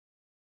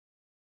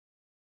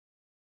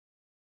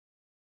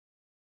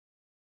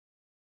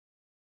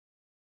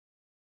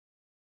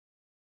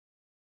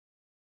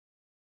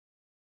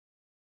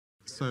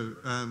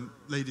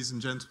Ladies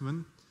and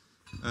gentlemen,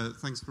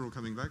 thanks for all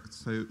coming back.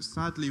 So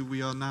sadly,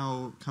 we are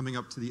now coming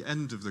up to the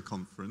end of the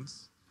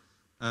conference.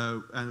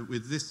 And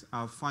with this,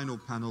 our final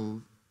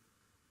panel,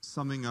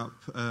 summing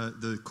up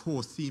the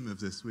core theme of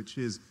this, which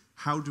is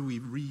how do we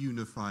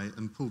reunify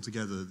and pull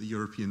together the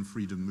European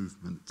freedom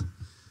movement?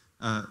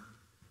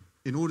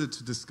 In order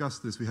to discuss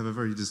this, we have a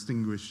very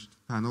distinguished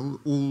panel,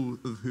 all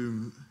of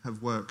whom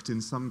have worked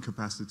in some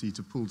capacity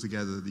to pull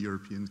together the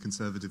European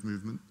conservative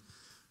movement.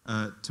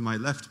 To my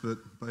left, but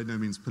by no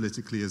means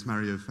politically, is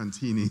Mario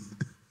Fantini,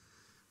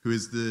 who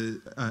is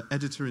the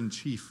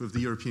editor-in-chief of the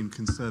European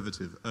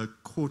Conservative, a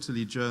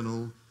quarterly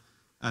journal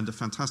and a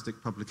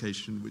fantastic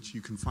publication which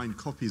you can find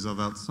copies of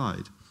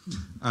outside.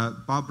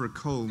 Barbara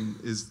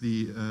Kolm is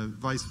the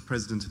vice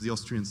president of the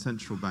Austrian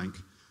Central Bank,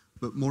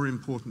 but more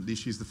importantly,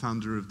 she's the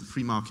founder of the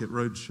Free Market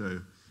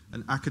Roadshow,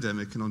 an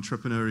academic and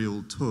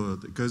entrepreneurial tour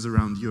that goes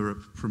around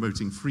Europe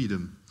promoting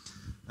freedom.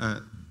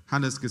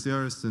 Hannes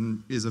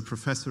Gissurarson is a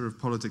professor of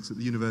politics at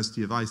the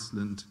University of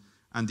Iceland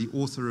and the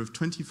author of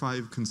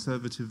 25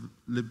 Conservative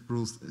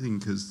Liberal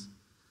Thinkers,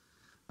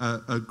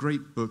 a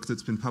great book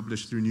that's been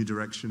published through New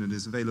Direction and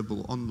is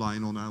available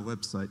online on our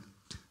website.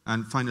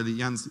 And finally,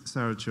 Jan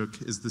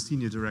Surotchak is the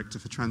Senior Director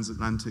for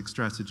Transatlantic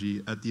Strategy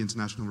at the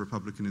International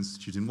Republican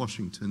Institute in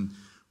Washington,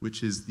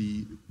 which is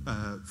the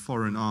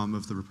foreign arm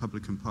of the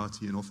Republican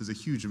Party and offers a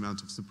huge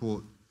amount of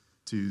support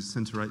to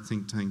center-right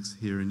think tanks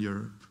here in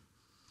Europe.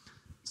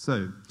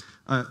 So,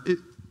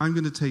 I'm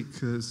going to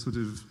take a sort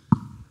of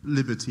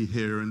liberty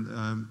here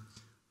and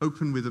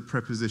open with a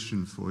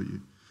preposition for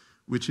you,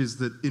 which is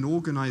that in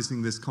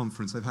organizing this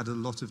conference, I've had a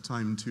lot of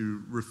time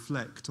to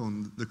reflect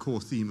on the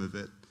core theme of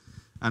it.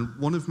 And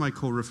one of my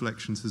core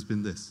reflections has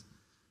been this,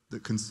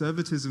 that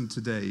conservatism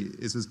today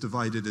is as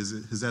divided as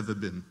it has ever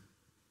been,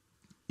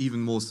 even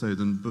more so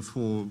than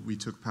before we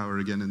took power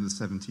again in the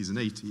 70s and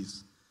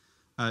 80s.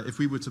 If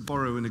we were to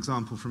borrow an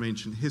example from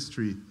ancient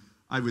history,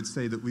 I would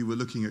say that we were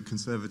looking at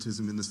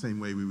conservatism in the same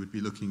way we would be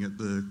looking at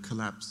the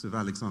collapse of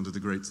Alexander the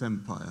Great's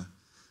empire,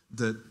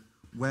 that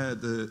where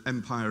the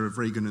empire of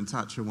Reagan and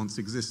Thatcher once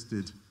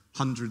existed,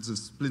 hundreds of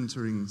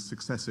splintering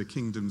successor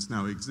kingdoms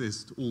now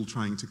exist, all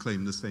trying to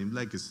claim the same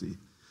legacy.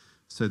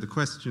 So the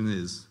question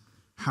is,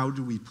 how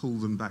do we pull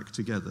them back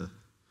together?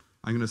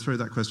 I'm going to throw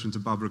that question to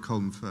Barbara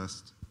Kolm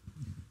first.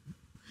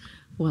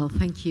 Well,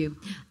 thank you.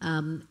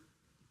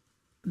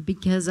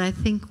 Because I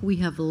think we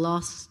have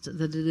lost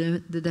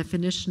the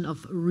definition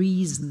of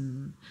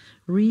reason.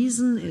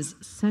 Reason is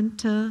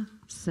center,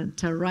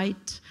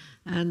 center-right,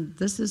 and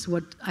this is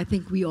what I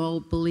think we all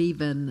believe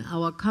in.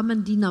 Our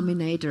common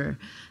denominator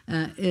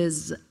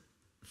is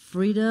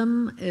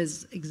freedom,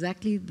 is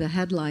exactly the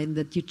headline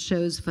that you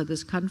chose for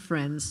this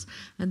conference.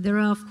 And there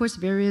are, of course,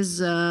 various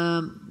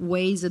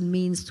ways and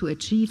means to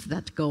achieve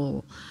that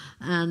goal.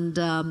 And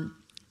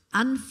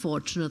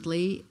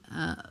unfortunately,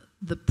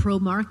 the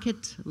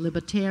pro-market,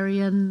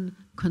 libertarian,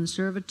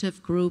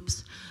 conservative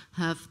groups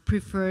have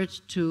preferred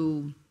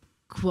to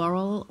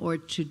quarrel or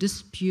to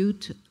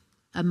dispute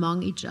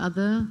among each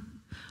other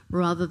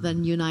rather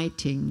than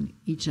uniting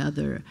each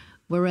other,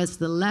 whereas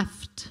the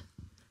left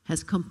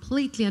has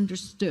completely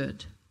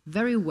understood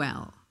very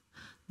well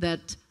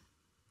that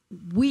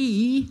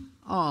we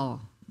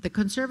all, the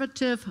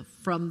conservative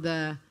from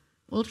the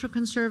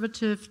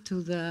ultra-conservative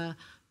to the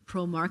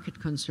pro-market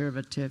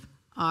conservative,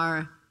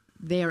 are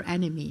their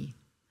enemy,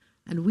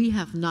 and we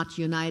have not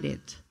united.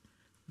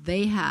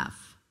 They have,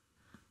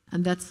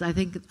 and that's, I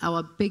think,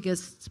 our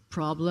biggest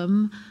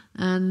problem.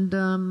 And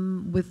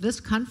with this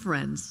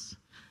conference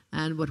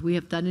and what we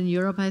have done in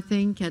Europe, I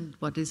think, and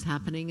what is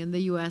happening in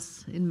the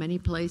US in many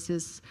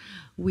places,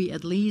 we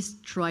at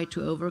least try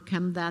to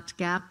overcome that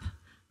gap.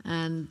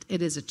 And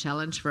it is a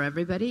challenge for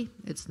everybody.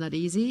 It's not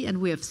easy, and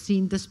we have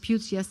seen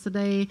disputes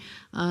yesterday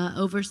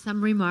over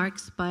some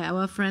remarks by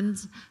our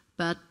friends.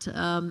 But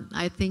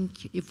I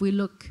think if we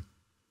look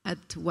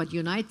at what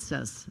unites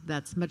us,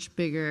 that's much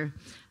bigger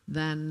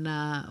than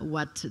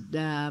what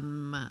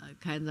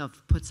kind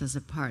of puts us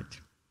apart.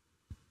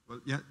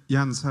 Well,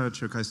 Jan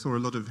Surotchak, I saw a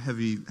lot of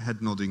heavy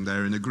head nodding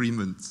there in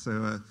agreement.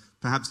 So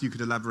perhaps you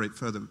could elaborate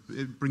further,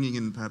 bringing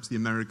in perhaps the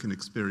American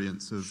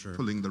experience of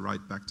pulling the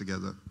right back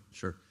together.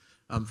 Sure.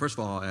 First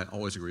of all, I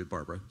always agree with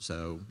Barbara,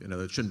 so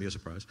that shouldn't be a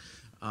surprise.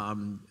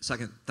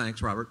 Second,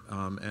 thanks, Robert,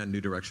 and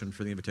New Direction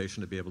for the invitation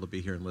to be able to be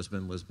here in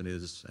Lisbon. Lisbon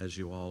is, as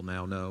you all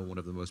now know, one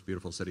of the most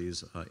beautiful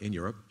cities in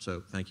Europe,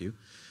 so thank you.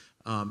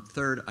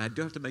 Third, I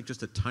do have to make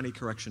just a tiny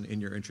correction in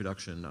your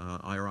introduction.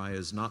 IRI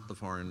is not the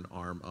foreign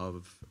arm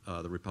of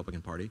the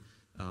Republican Party.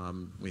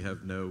 We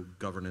have no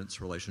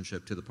governance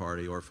relationship to the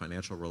party or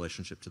financial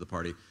relationship to the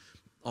party.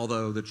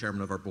 Although the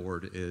chairman of our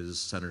board is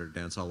Senator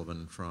Dan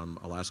Sullivan from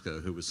Alaska,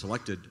 who was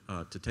selected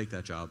to take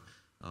that job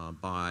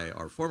by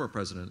our former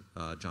president,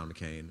 John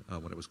McCain,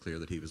 when it was clear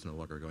that he was no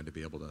longer going to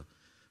be able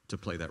to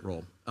play that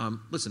role.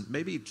 Listen,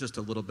 maybe just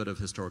a little bit of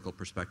historical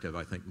perspective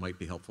I think might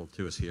be helpful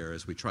to us here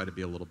as we try to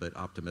be a little bit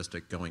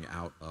optimistic going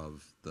out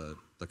of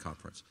the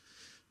conference.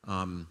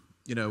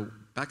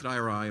 Back at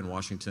IRI in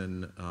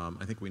Washington,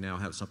 I think we now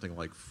have something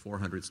like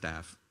 400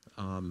 staff.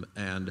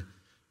 And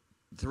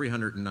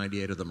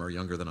 398 of them are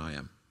younger than I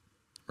am,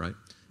 right?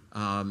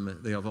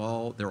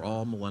 They're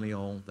all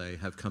millennial. They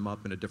have come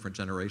up in a different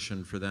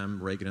generation. For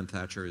them, Reagan and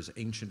Thatcher is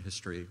ancient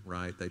history,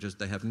 right? They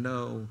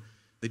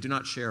do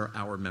not share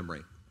our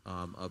memory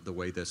of the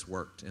way this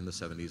worked in the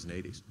 70s and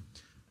 80s.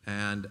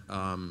 And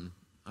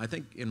I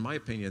think, in my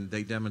opinion,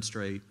 they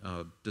demonstrate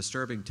a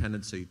disturbing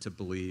tendency to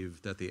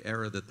believe that the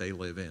era that they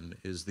live in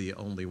is the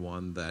only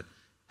one that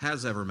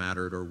has ever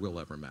mattered or will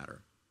ever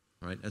matter,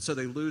 right? And so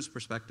they lose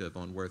perspective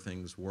on where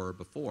things were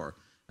before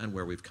and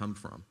where we've come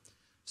from.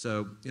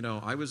 So, you know,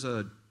 I was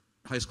a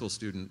high school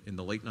student in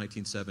the late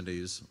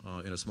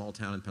 1970s in a small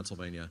town in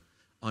Pennsylvania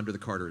under the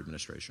Carter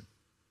administration,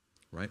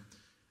 right?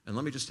 And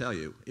let me just tell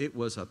you, it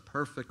was a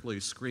perfectly,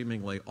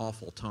 screamingly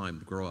awful time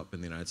to grow up in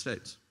the United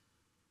States,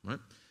 right?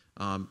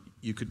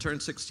 You could turn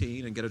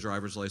 16 and get a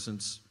driver's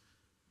license,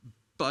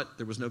 but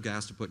there was no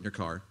gas to put in your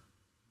car,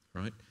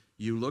 right?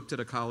 You looked at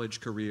a college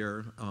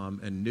career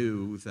and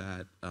knew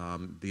that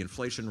the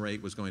inflation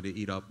rate was going to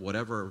eat up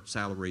whatever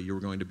salary you were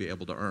going to be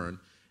able to earn.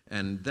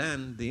 And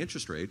then the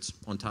interest rates,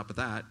 on top of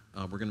that,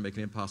 were going to make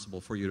it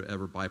impossible for you to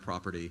ever buy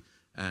property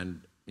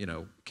and, you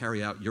know,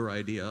 carry out your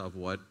idea of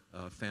what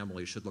a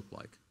family should look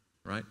like,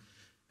 right?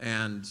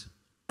 And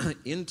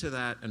into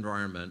that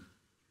environment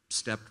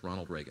stepped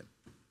Ronald Reagan.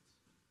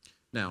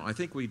 Now, I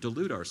think we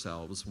delude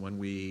ourselves when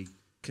we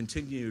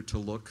continue to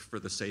look for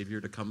the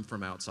savior to come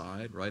from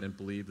outside, right, and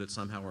believe that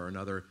somehow or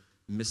another,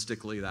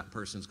 mystically, that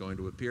person's going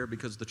to appear,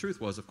 because the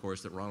truth was, of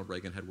course, that Ronald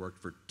Reagan had worked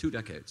for 2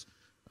 decades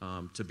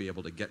to be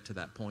able to get to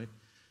that point.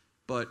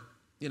 But,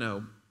 you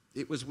know,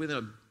 it was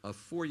within a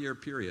 4-year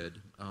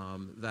period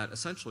that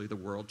essentially the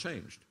world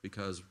changed,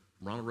 because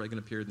Ronald Reagan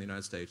appeared in the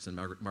United States and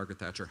Margaret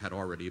Thatcher had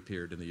already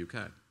appeared in the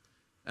UK.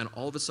 And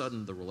all of a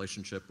sudden, the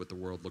relationship with the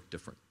world looked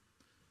different.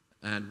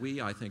 And we,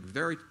 I think,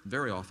 very,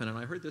 very often, and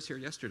I heard this here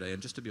yesterday,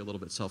 and just to be a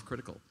little bit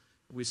self-critical,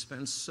 we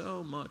spend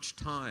so much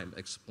time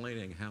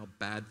explaining how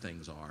bad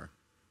things are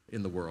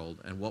in the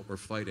world and what we're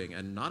fighting,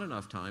 and not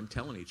enough time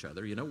telling each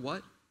other, you know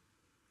what?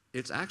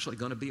 It's actually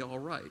going to be all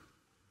right.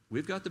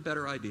 We've got the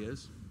better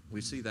ideas.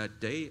 We see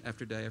that day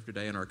after day after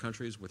day in our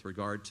countries with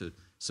regard to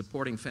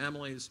supporting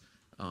families,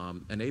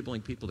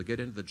 enabling people to get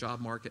into the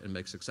job market and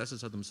make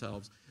successes of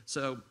themselves.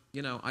 So,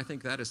 you know, I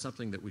think that is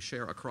something that we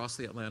share across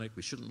the Atlantic.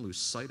 We shouldn't lose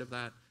sight of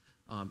that.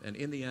 And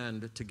in the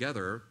end,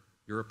 together,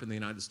 Europe and the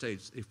United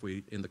States,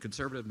 in the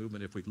conservative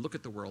movement, if we look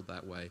at the world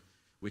that way,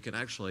 we can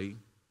actually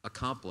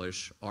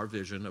accomplish our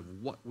vision of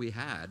what we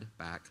had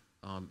back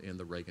in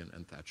the Reagan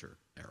and Thatcher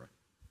era.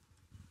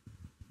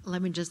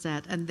 Let me just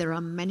add, and there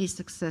are many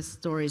success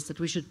stories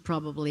that we should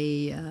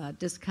probably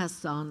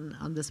discuss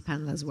on this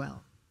panel as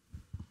well.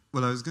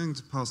 Well, I was going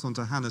to pass on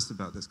to Hannes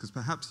about this, because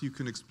perhaps you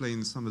can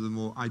explain some of the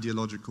more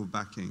ideological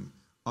backing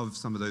of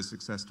some of those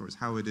success stories,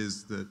 how it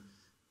is that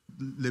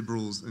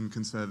liberals and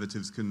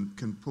conservatives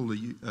can pull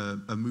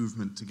a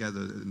movement together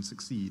and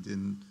succeed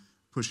in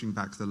pushing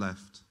back the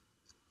left.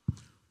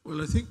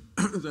 Well, I think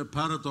the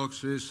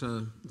paradox is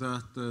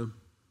that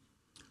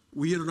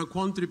we are in a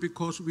quandary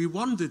because we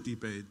won the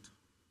debate,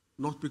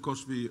 not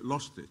because we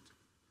lost it.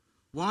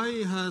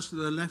 Why has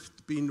the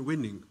left been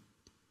winning?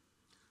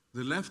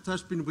 The left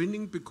has been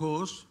winning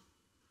because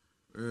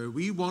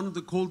we won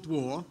the Cold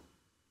War,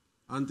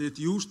 and it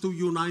used to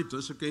unite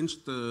us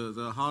against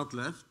the hard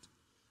left.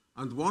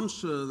 And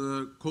once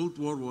the Cold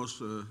War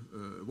was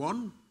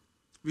won,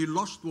 we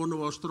lost one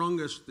of our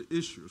strongest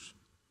issues.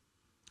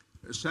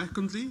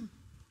 Secondly,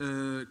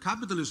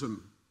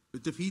 capitalism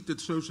defeated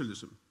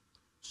socialism.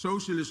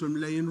 Socialism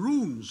lay in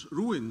ruins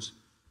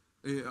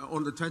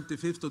on the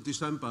 25th of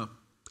December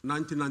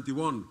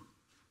 1991,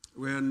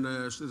 when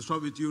the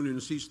Soviet Union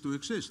ceased to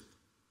exist.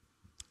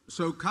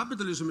 So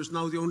capitalism is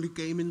now the only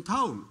game in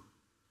town.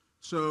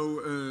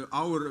 So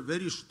our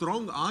very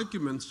strong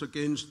arguments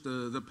against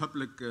the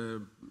public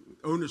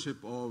ownership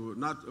of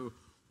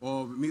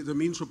the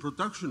means of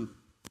production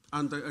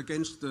and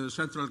against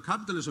central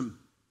capitalism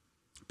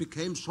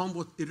became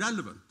somewhat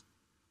irrelevant.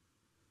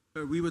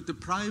 We were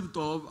deprived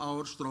of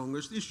our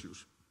strongest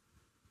issues.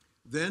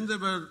 Then there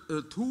were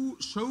 2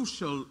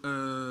 social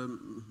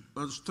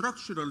and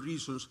structural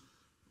reasons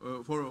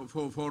for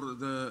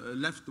the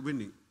left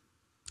winning.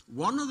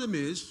 One of them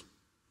is,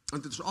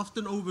 and it's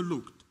often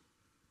overlooked,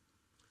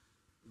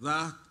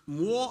 that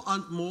more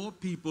and more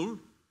people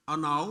are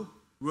now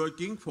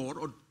working for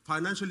or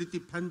financially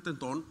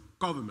dependent on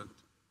government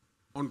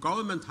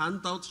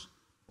handouts,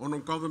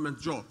 on government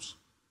jobs.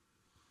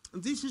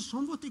 And this is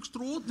somewhat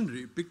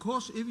extraordinary,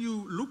 because if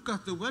you look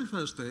at the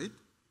welfare state,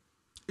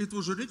 it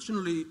was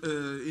originally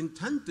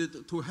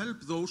intended to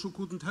help those who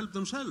couldn't help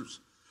themselves.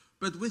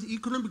 But with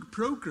economic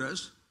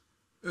progress,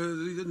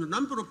 the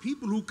number of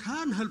people who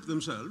can help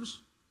themselves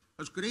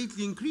has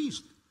greatly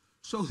increased.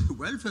 So the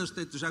welfare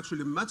state is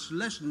actually much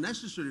less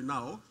necessary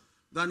now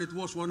than it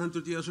was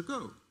 100 years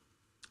ago.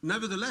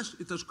 Nevertheless,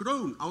 it has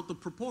grown out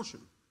of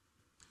proportion.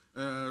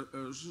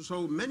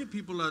 So many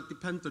people are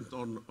dependent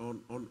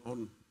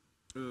on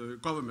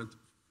government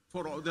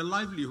for their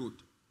livelihood.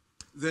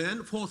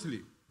 Then,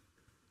 fourthly,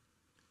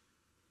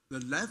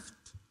 the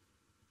left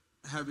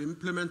have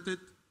implemented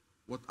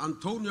what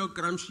Antonio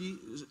Gramsci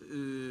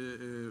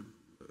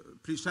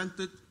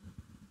presented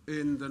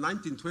in the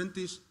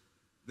 1920s.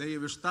 They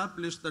have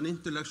established an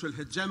intellectual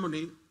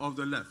hegemony of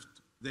the left.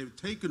 They've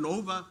taken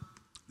over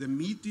the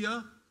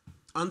media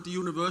and the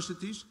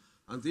universities,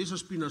 and this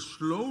has been a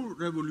slow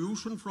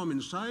revolution from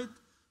inside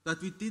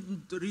that we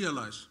didn't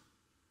realize.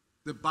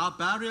 The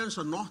barbarians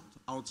are not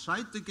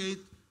outside the gate,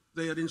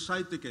 they are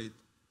inside the gate.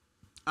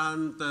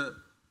 And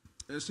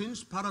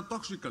since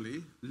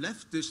paradoxically,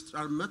 leftists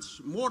are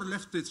much more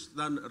leftists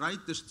than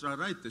rightists are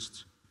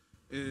rightists,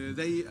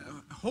 they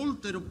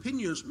hold their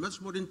opinions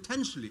much more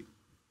intensely.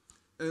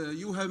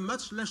 You have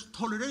much less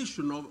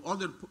toleration of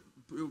other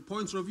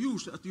points of view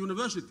at the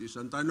universities,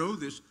 and I know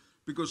this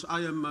because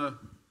I'm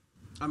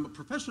a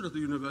professor at the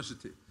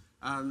university,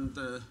 and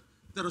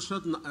there are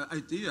certain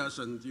ideas,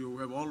 and you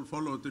have all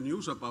followed the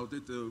news about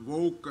it,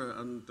 woke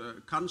and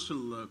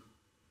cancel,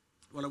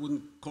 well, I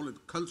wouldn't call it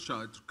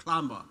culture, it's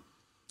clamor.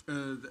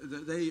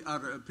 They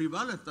are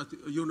prevalent at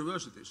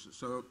universities.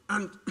 So,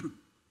 and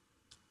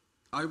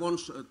I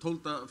once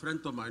told a friend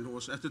of mine who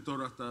was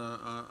editor at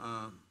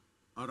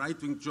a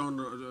right-wing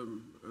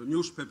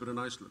newspaper in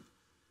Iceland,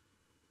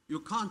 you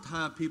can't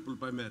hire people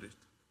by merit.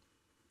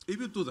 If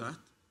you do that,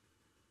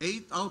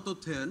 8 out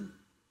of 10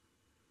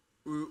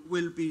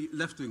 will be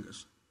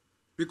left-wingers.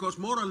 Because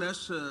more or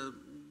less,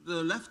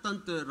 the left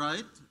and the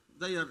right,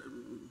 they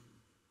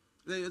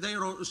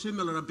are of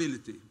similar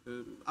ability.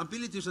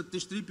 Abilities are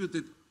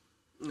distributed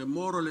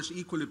more or less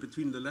equally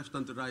between the left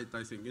and the right,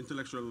 I think,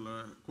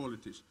 intellectual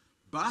qualities.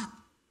 But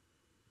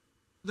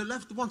the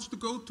left wants to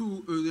go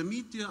to the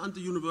media and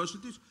the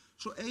universities,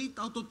 so 8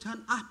 out of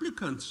 10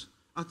 applicants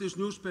at this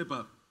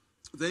newspaper,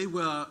 they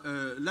were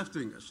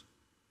left-wingers.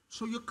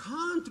 So you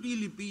can't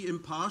really be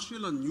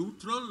impartial and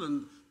neutral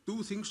and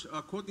do things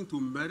according to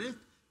merit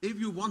if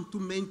you want to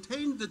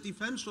maintain the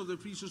defense of the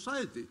free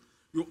society.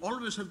 You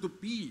always have to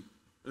be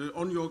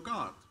on your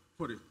guard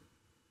for it.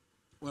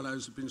 Well,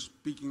 I've been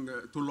speaking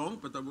too long,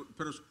 but I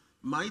perhaps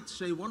might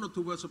say 1 or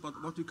 2 words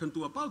about what we can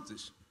do about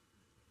this.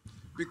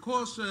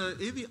 Because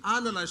if we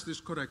analyze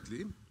this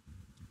correctly,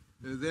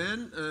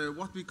 then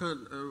what we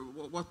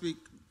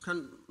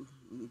can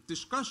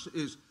discuss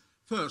is,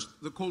 first,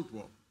 the Cold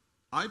War.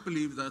 I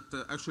believe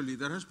that actually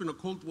there has been a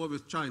Cold War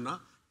with China,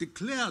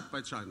 declared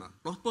by China,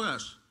 not by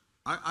us.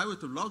 I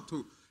would have loved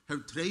to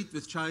have trade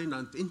with China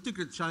and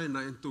integrate China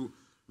into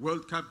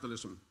world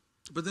capitalism.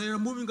 But they are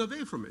moving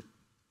away from it.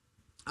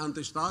 And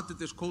they started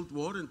this Cold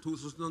War in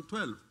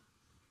 2012.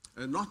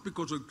 Not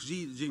because of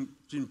Xi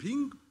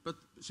Jinping, but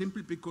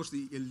simply because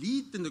the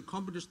elite in the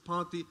Communist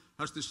Party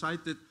has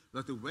decided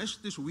that the West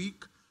is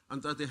weak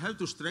and that they have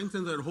to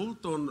strengthen their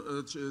hold on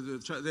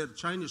their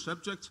Chinese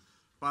subjects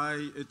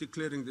by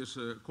declaring this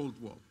Cold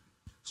War.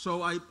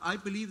 So I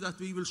believe that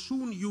we will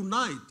soon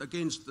unite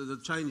against the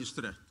Chinese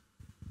threat.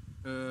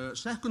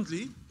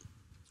 Secondly,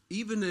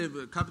 even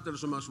if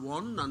capitalism has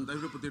won and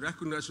everybody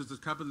recognizes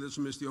that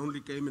capitalism is the only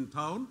game in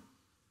town,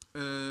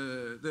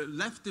 the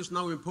left is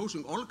now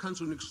imposing all kinds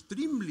of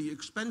extremely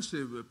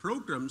expensive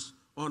programs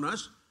on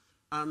us,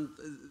 and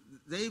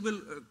they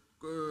will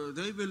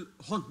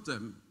haunt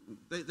them.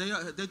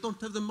 They don't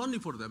have the money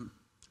for them.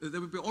 There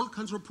will be all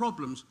kinds of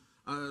problems.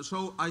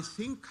 So I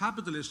think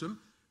capitalism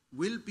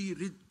will be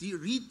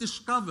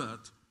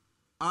rediscovered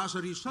as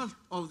a result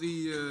of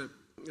the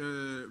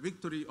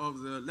victory of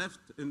the left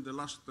in the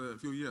last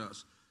few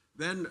years.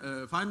 Then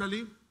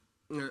finally,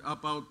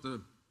 about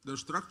the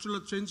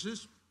structural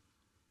changes,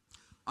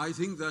 I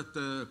think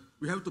that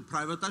we have to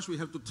privatize, we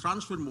have to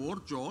transfer more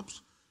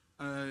jobs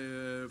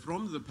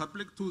from the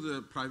public to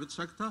the private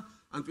sector,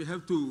 and we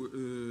have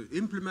to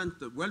implement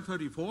welfare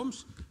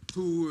reforms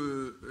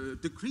to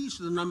decrease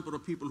the number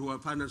of people who are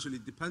financially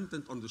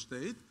dependent on the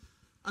state.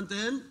 And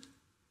then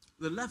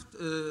the left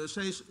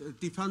says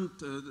defund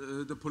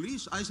the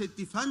police. I say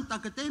defund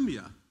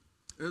academia.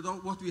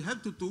 What we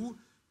have to do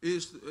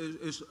is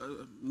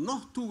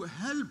not to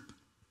help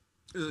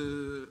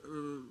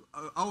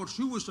our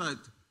suicide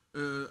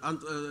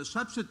and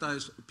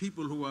subsidize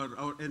people who are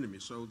our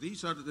enemies. So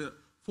these are the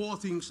 4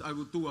 things I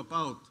would do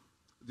about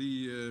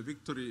the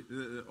victory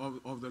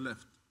of the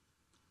left.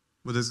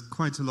 Well, there's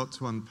quite a lot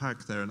to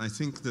unpack there, and I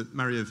think that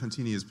Mario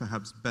Fantini is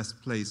perhaps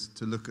best placed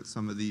to look at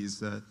some of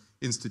these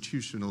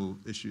institutional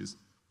issues.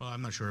 Well,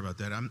 I'm not sure about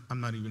that.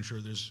 I'm not even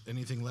sure there's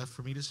anything left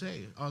for me to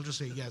say. I'll just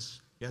say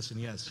yes, yes, and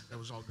yes. That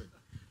was all good.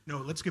 No,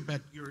 let's get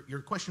back.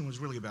 Your question was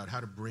really about how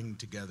to bring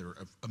together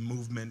a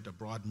movement, a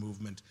broad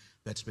movement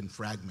that's been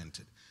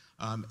fragmented.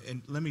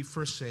 And let me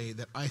first say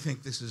that I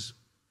think this is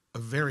a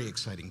very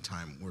exciting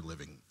time we're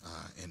living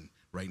in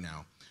right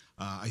now.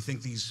 I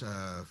think these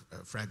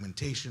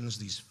fragmentations,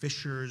 these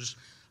fissures,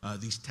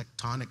 these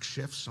tectonic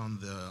shifts on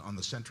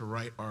the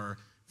center-right are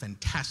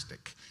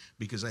fantastic,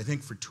 because I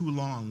think for too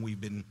long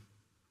we've been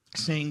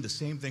saying the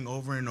same thing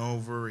over and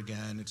over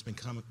again. It's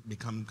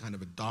become kind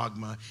of a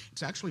dogma.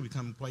 It's actually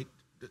become quite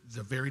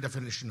the very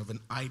definition of an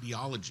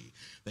ideology,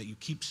 that you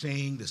keep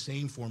saying the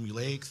same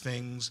formulaic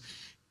things,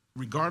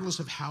 regardless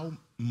of how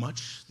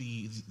much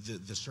the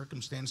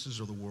circumstances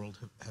of the world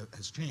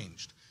has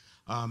changed.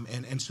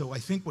 And so I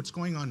think what's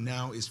going on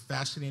now is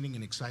fascinating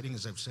and exciting,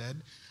 as I've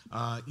said.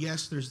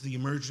 Yes, there's the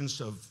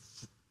emergence of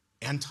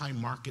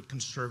anti-market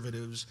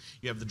conservatives.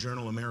 You have the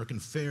journal American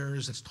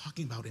Affairs that's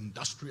talking about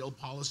industrial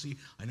policy.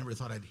 I never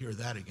thought I'd hear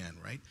that again,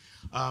 right?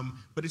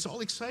 But it's all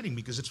exciting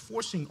because it's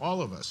forcing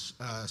all of us,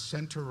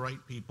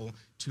 center-right people,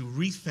 to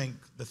rethink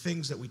the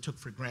things that we took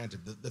for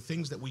granted, the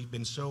things that we've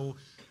been so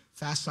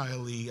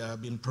facilely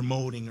been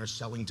promoting or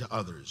selling to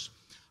others.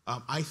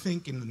 I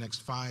think in the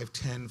next 5,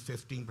 10,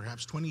 15,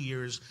 perhaps 20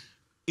 years,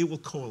 it will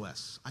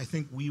coalesce. I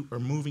think we are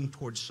moving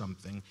towards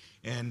something,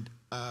 and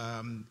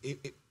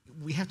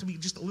we have to be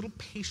just a little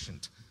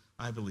patient,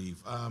 I believe.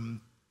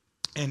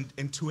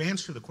 And to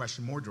answer the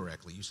question more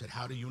directly, you said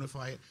how to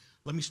unify it.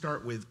 Let me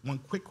start with one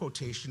quick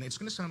quotation. It's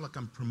going to sound like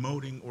I'm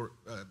promoting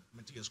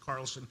Matthias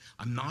Carlson.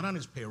 I'm not on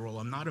his payroll.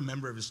 I'm not a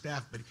member of his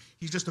staff, but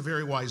he's just a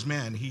very wise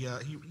man. He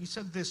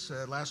said this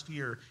last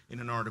year in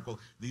an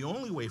article: the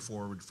only way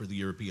forward for the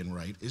European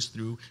right is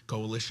through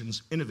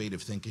coalitions,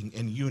 innovative thinking,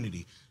 and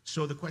unity.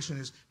 So the question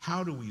is,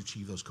 how do we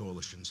achieve those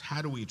coalitions?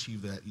 How do we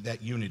achieve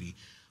that unity?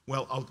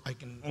 Well, I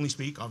can only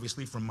speak,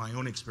 obviously, from my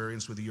own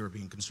experience with the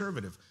European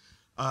Conservative.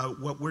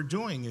 What we're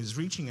doing is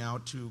reaching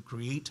out to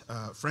create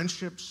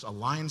friendships,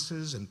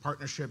 alliances, and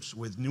partnerships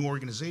with new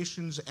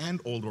organizations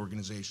and old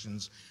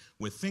organizations,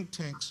 with think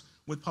tanks,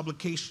 with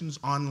publications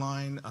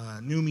online,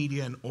 new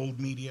media and old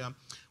media.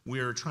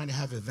 We're trying to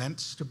have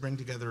events to bring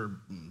together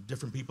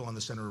different people on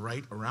the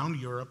center-right around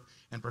Europe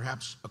and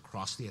perhaps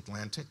across the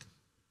Atlantic.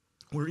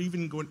 We're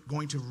even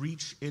going to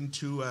reach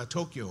into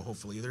Tokyo,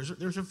 hopefully.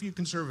 There's a few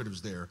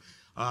conservatives there,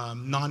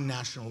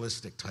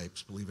 non-nationalistic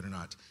types, believe it or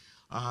not.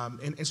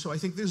 And so I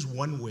think this is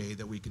one way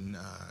that we can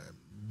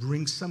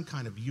bring some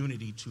kind of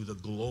unity to the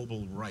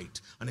global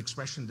right, an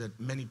expression that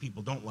many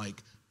people don't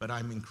like, but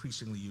I'm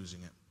increasingly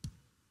using it.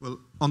 Well,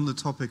 on the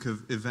topic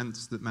of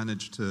events that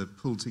manage to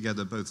pull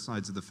together both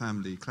sides of the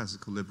family,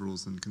 classical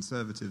liberals and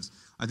conservatives,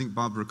 I think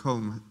Barbara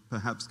Kolm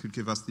perhaps could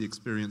give us the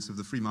experience of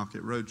the Free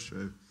Market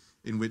Roadshow,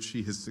 in which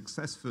she has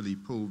successfully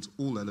pulled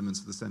all elements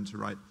of the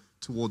centre-right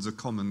towards a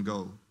common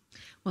goal.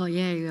 Well,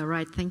 yeah, you're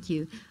right. Thank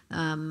you.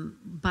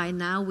 By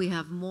now, we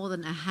have more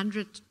than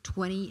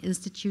 120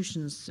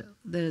 institutions.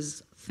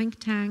 There's think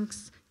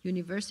tanks,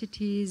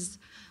 universities,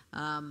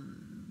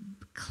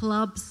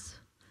 clubs,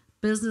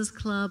 business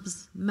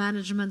clubs,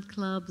 management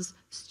clubs,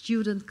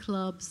 student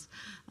clubs,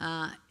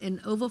 in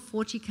over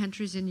 40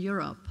 countries in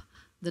Europe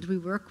that we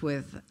work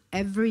with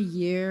every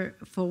year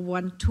for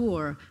one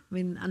tour. I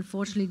mean,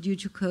 unfortunately, due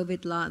to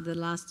COVID, the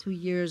last 2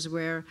 years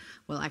were,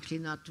 well, actually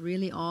not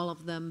really all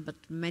of them, but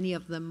many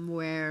of them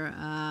were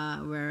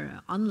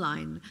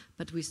online.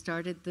 But we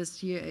started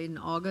this year in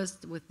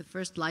August with the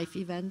first live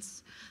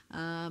events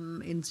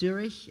in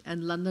Zurich,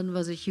 and London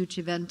was a huge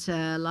event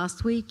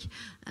last week,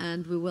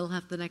 and we will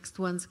have the next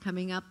ones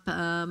coming up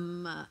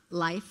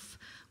live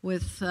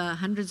with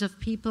hundreds of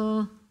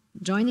people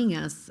joining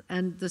us,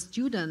 and the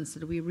students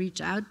that we reach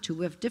out to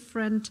with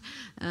different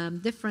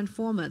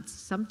formats.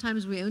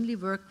 Sometimes we only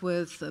work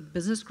with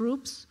business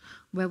groups,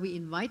 where we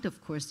invite,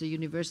 of course, the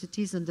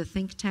universities and the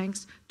think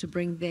tanks to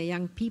bring their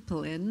young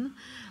people in.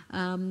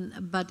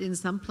 But in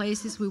some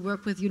places we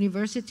work with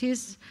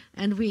universities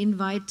and we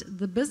invite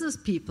the business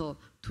people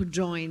to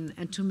join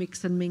and to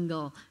mix and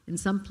mingle. In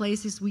some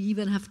places we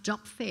even have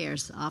job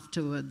fairs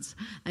afterwards.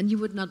 And you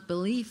would not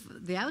believe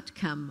the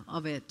outcome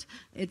of it.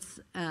 It's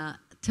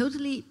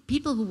totally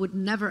people who would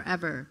never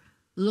ever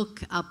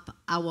look up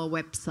our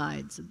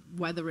websites,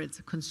 whether it's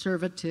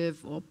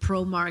conservative or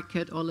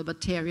pro-market or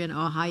libertarian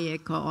or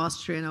Hayek or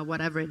Austrian or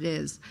whatever it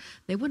is.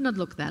 They would not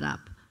look that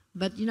up.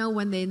 But you know,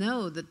 when they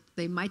know that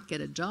they might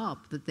get a job,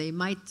 that they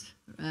might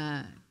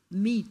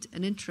meet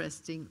an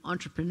interesting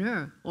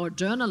entrepreneur or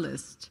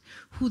journalist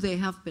who they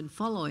have been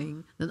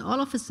following, then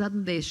all of a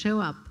sudden they show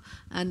up.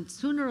 And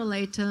sooner or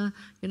later,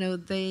 you know,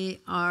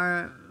 they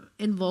are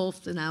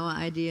involved in our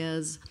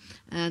ideas.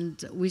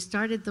 And we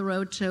started the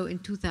roadshow in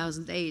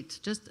 2008,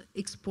 just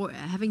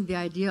having the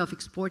idea of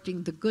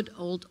exporting the good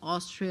old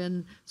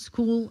Austrian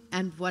school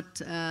and what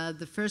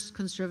the first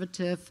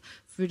conservative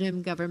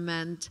freedom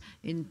government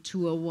in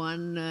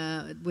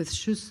 2001 with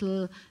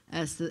Schüssel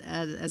as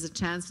a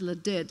chancellor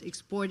did,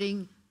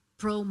 exporting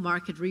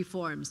pro-market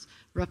reforms,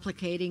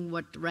 replicating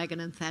what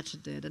Reagan and Thatcher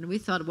did. And we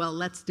thought, well,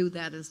 let's do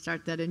that and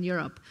start that in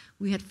Europe.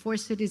 We had 4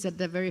 cities at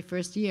the very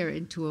first year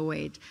in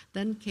 2008.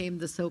 Then came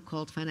the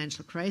so-called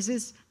financial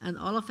crisis, and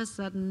all of a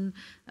sudden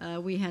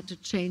we had to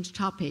change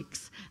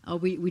topics.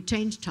 We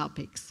changed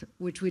topics,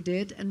 which we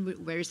did, and we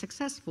were very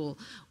successful.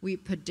 We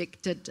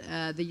predicted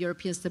the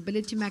European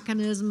Stability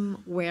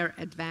Mechanism, we're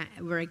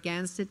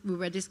against it. We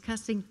were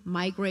discussing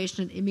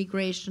migration and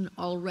immigration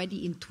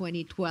already in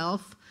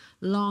 2012,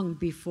 long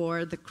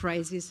before the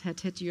crisis had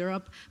hit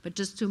Europe, but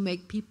just to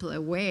make people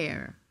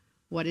aware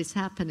what is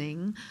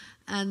happening,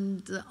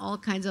 and all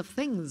kinds of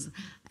things.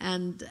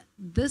 And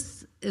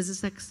this is a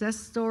success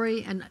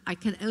story, and I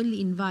can only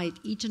invite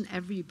each and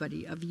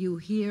everybody of you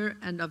here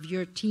and of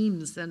your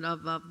teams and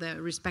of the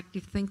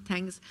respective think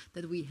tanks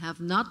that we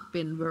have not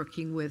been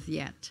working with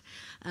yet.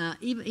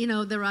 Even, you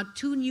know, there are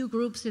 2 new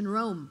groups in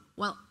Rome.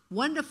 Well,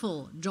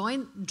 wonderful.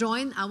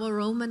 Join our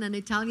Roman and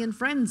Italian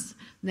friends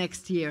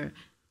next year.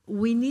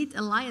 We need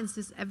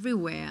alliances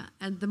everywhere,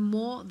 and the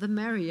more the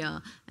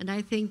merrier. And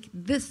I think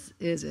this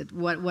is it,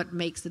 what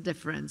makes the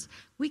difference.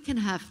 We can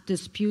have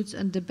disputes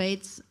and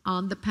debates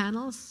on the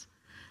panels,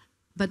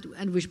 but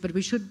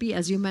we should be,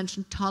 as you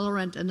mentioned,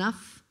 tolerant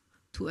enough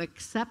to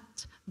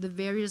accept the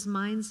various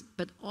minds,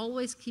 but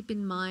always keep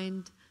in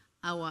mind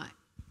our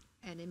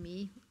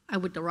enemy. I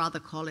would rather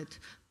call it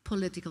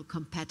political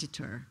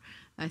competitor.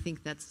 I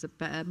think that's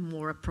a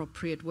more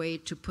appropriate way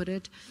to put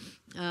it.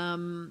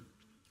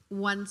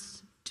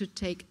 Wants to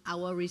take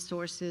our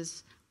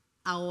resources,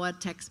 our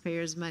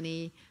taxpayers'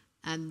 money,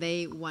 and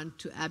they want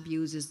to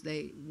abuse us.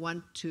 They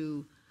want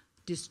to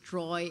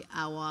destroy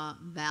our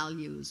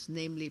values,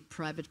 namely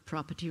private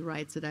property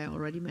rights that I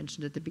already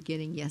mentioned at the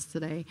beginning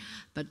yesterday,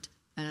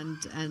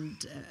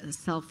 and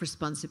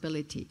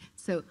self-responsibility.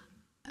 So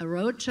a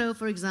roadshow,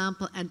 for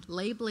example, and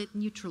label it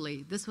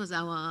neutrally. This was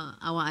our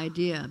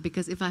idea,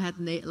 because if I had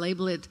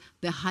labeled it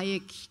the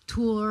Hayek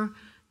tour,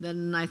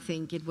 then I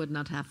think it would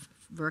not have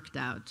worked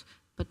out.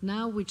 But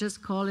now we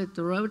just call it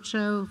the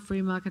roadshow,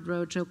 free market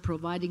roadshow,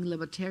 providing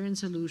libertarian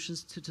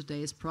solutions to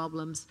today's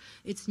problems.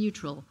 It's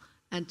neutral.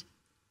 And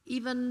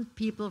even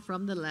people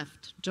from the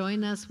left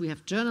join us. We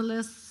have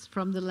journalists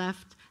from the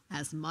left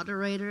as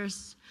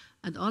moderators.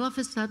 And all of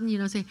a sudden, you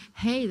know, say,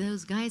 hey,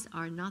 those guys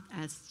are not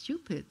as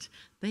stupid.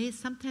 They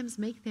sometimes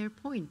make their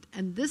point.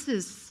 And this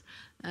is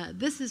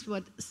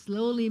what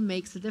slowly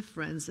makes a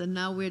difference. And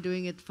now we're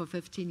doing it for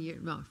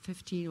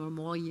 15 or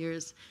more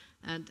years.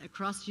 And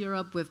across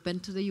Europe, we've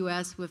been to the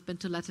US, we've been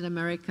to Latin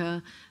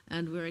America,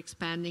 and we're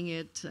expanding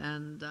it.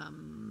 And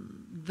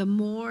the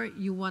more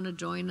you want to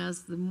join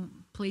us,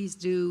 please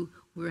do.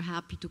 We're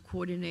happy to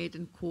coordinate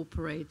and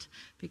cooperate,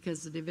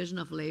 because the division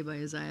of labor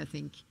is, I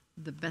think,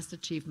 the best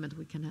achievement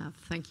we can have.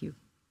 Thank you.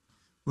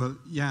 Well,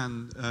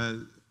 Jan,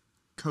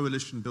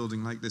 coalition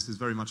building like this is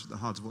very much at the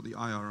heart of what the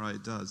IRI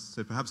does.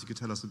 So perhaps you could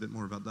tell us a bit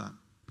more about that.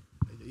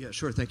 Yeah,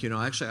 sure. Thank you.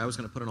 No, actually, I was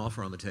going to put an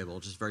offer on the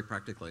table, just very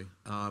practically.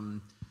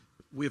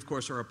 We, of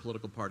course, are a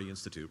political party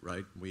institute,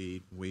 right?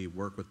 We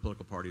work with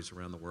political parties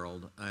around the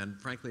world, and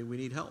frankly, we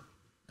need help.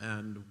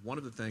 And one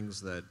of the things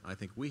that I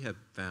think we have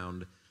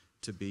found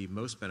to be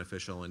most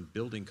beneficial in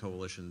building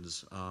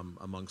coalitions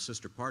among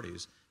sister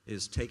parties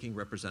is taking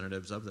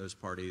representatives of those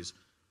parties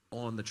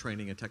on the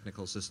training and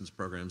technical assistance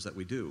programs that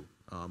we do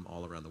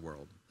all around the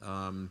world.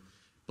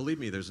 Believe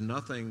me, there's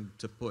nothing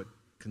to put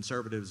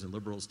conservatives and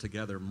liberals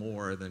together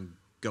more than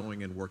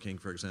going and working,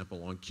 for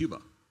example, on Cuba,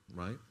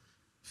 right?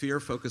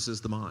 Fear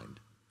focuses the mind,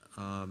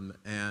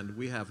 and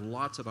we have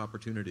lots of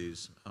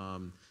opportunities.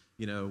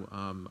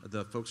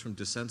 The folks from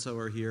Descenso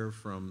are here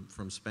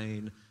from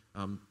Spain,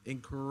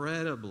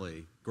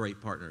 incredibly great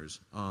partners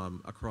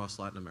across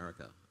Latin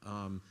America,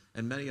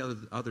 and many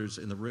others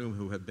in the room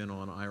who have been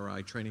on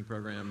IRI training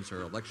programs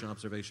or election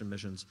observation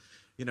missions.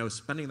 You know,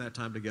 spending that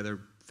time together,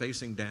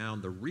 facing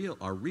down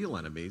our real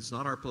enemies,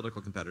 not our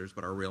political competitors,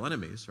 but our real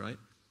enemies, right?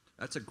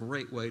 That's a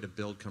great way to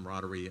build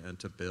camaraderie and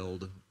to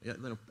build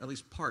at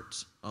least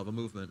parts of a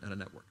movement and a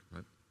network,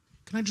 right?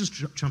 Can I just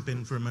jump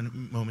in for a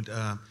moment?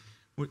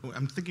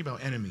 I'm thinking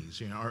about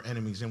enemies, our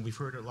enemies, and we've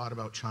heard a lot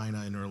about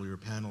China in earlier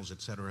panels, et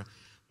cetera.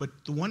 But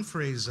the one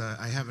phrase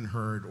I haven't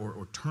heard,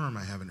 or term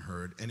I haven't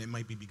heard, and it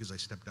might be because I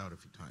stepped out a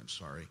few times,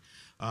 sorry,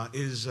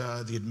 is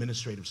the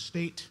administrative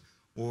state,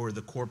 or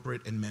the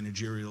corporate and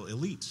managerial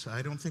elites.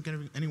 I don't think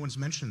anyone's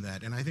mentioned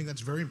that, and I think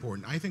that's very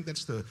important. I think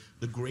that's the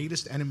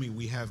greatest enemy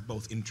we have,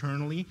 both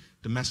internally,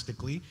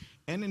 domestically,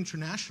 and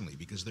internationally,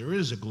 because there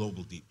is a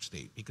global deep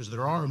state, because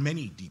there are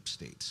many deep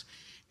states.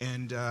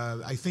 And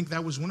I think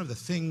that was one of the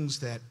things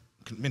that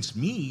convinced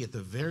me at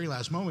the very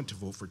last moment to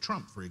vote for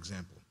Trump, for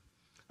example.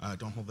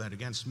 Don't hold that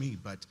against me,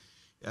 but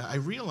I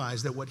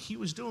realized that what he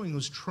was doing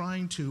was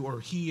trying to, or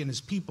he and his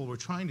people were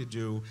trying to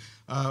do,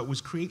 was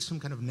create some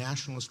kind of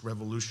nationalist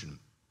revolution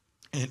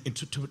and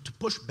to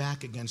push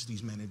back against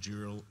these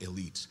managerial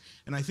elites.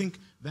 And I think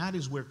that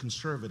is where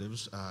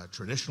conservatives,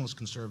 traditionalist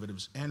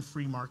conservatives, and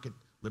free market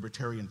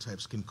libertarian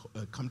types can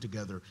come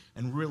together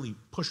and really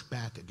push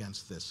back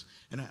against this.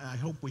 And I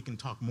hope we can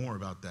talk more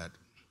about that.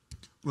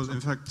 Well, in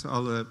fact,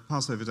 I'll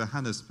pass over to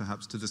Hannes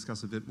perhaps to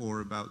discuss a bit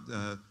more about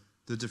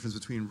the difference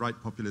between right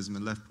populism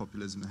and left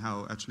populism, and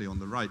how actually on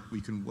the right we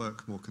can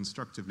work more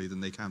constructively than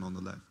they can on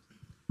the left.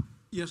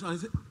 Yes,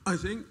 I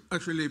think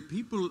actually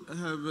people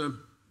have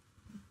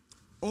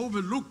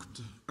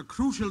overlooked a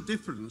crucial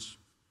difference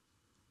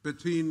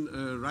between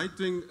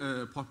right-wing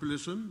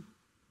populism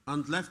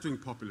and left-wing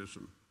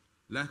populism.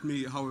 Let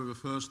me, however,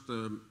 first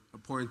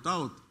point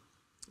out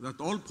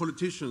that all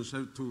politicians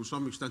have to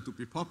some extent to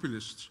be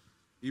populists,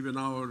 even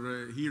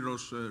our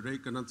heroes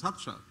Reagan and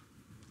Thatcher.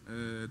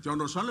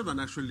 John O'Sullivan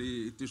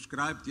actually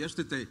described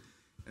yesterday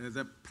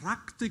the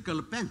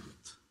practical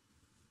bent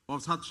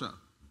of Thatcher,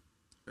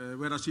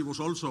 whereas he was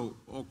also,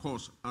 of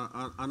course,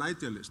 an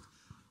idealist.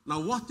 Now,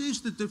 what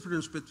is the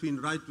difference between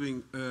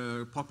right-wing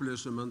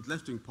populism and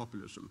left-wing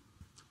populism?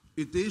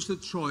 It is the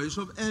choice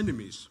of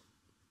enemies.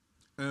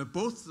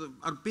 Both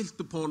are built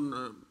upon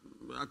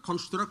a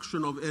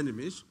construction of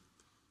enemies,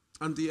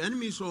 and the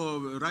enemies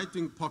of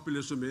right-wing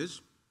populism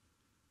is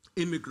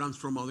immigrants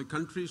from other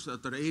countries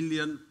that are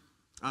alien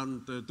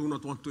and do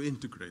not want to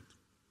integrate.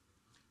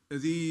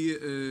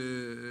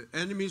 The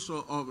enemies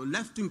of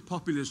left-wing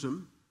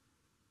populism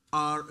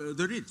are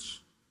the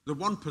rich, the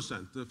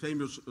 1%, the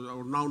famous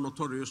or now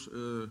notorious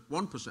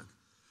 1%.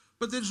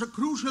 But there's a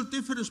crucial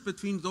difference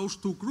between those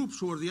two groups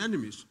who are the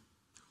enemies.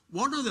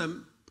 One of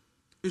them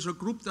is a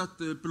group that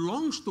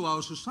belongs to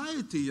our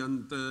society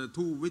and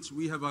to which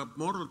we have a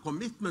moral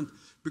commitment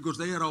because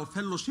they are our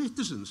fellow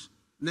citizens,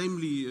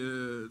 namely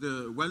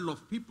the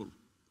well-off people.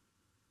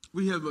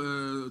 We have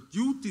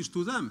duties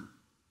to them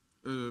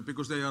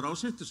because they are our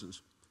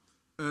citizens.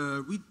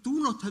 We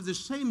do not have the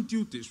same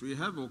duties. We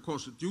have, of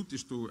course,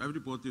 duties to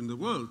everybody in the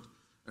world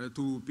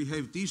to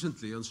behave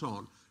decently and so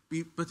on.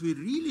 But we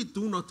really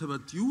do not have a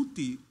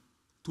duty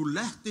to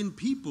let in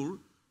people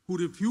who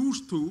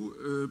refuse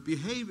to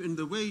behave in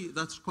the way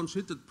that's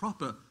considered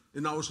proper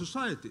in our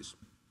societies.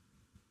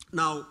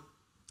 Now,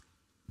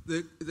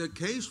 the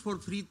case for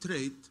free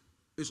trade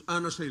is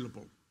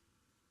unassailable.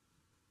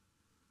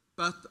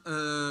 But,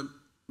 and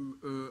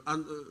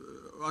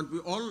we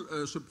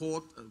all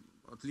support,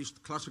 at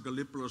least classical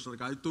liberals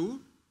like I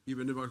do,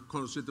 even if I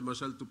consider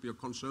myself to be a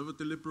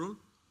conservative liberal,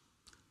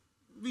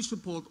 we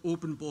support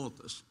open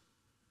borders.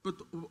 But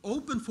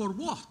open for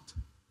what?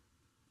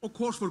 Of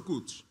course for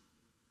goods.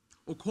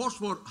 Of course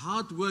for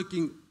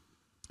hard-working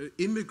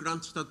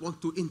immigrants that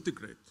want to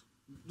integrate.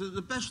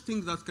 The best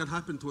thing that can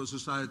happen to a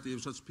society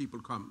if such people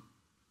come.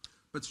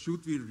 But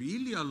should we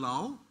really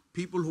allow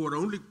people who are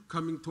only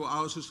coming to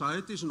our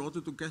societies in order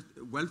to get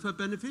welfare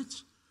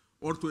benefits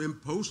or to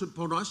impose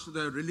upon us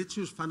their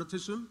religious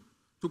fanaticism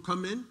to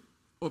come in?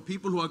 Or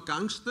people who are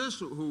gangsters,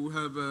 who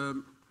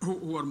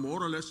are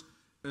more or less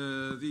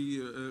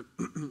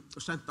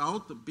sent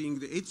out, being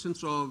the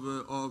agents of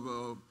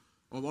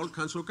all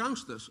kinds of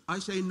gangsters? I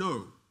say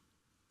no.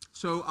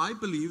 So I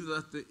believe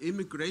that the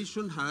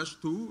immigration has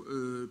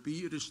to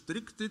be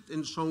restricted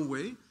in some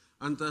way,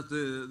 and that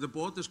the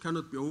borders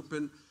cannot be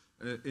open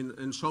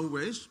in some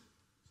ways.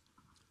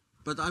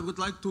 But I would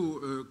like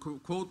to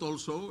quote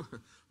also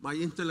my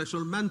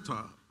intellectual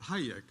mentor,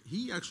 Hayek.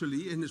 He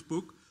actually, in his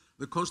book,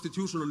 The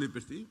Constitutional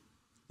Liberty,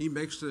 he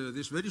makes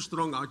this very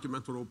strong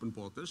argument for open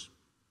borders,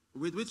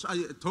 with which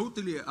I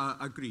totally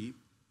agree.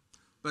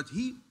 But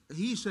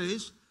he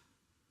says,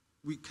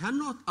 we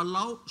cannot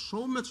allow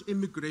so much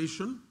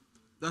immigration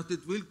that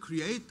it will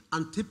create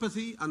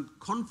antipathy and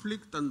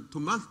conflict and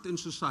tumult in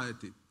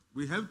society.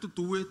 We have to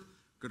do it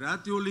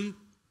gradually,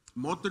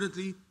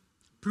 moderately,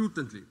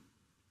 prudently.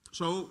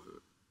 So,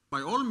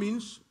 by all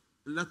means,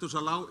 let us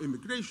allow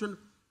immigration,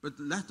 but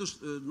let us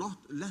not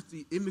let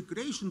the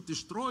immigration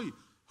destroy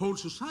whole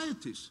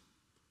societies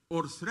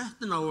or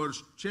threaten our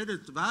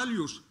cherished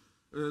values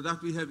that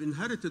we have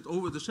inherited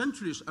over the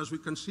centuries, as we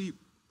can see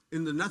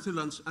in the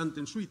Netherlands and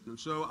in Sweden.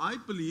 So I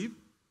believe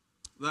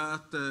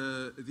that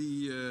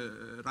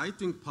the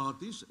right-wing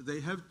parties, they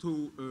have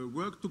to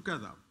work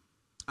together.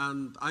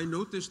 And I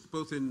noticed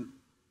both in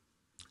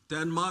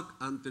Denmark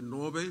and in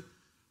Norway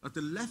that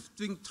the left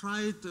wing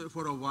tried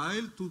for a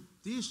while to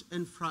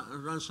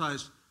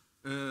disenfranchise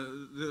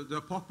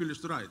the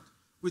populist right,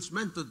 which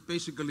meant that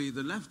basically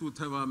the left would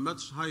have a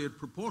much higher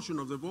proportion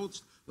of the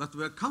votes that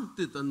were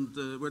counted and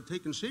were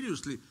taken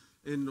seriously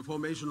in the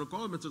formation of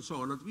governments and so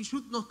on. And we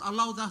should not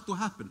allow that to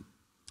happen.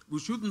 We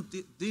shouldn't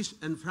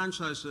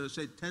disenfranchise,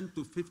 say, 10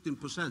 to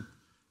 15%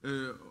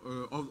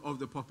 of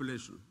the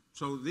population.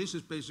 So this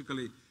is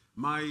basically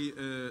my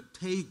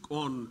take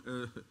on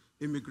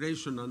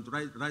immigration and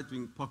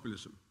right-wing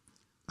populism.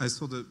 I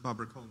saw that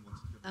Barbara Kolm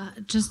wanted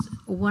to. Just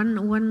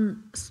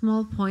one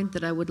small point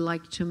that I would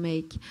like to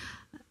make.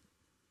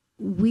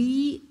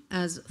 We,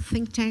 as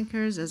think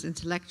tankers, as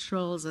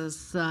intellectuals,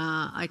 as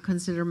I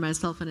consider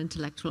myself an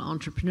intellectual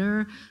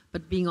entrepreneur,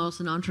 but being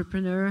also an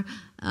entrepreneur,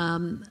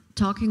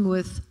 talking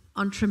with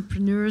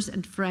entrepreneurs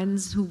and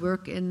friends who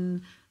work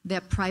in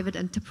their private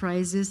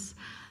enterprises,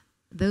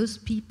 those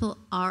people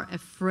are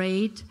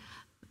afraid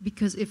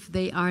because if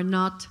they are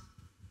not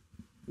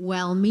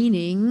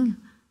well-meaning,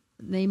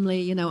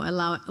 namely,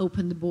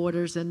 open the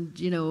borders and,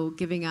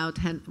 giving out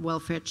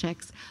welfare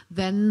checks,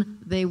 then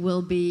they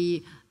will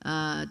be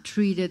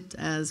treated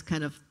as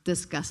kind of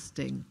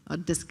disgusting or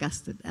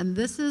disgusted. And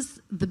this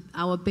is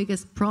our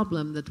biggest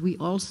problem, that we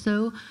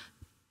also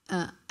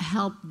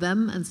help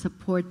them and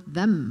support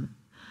them.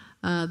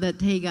 That,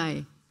 hey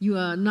guy, you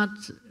are not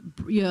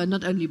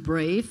only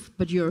brave,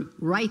 but you're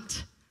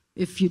right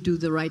if you do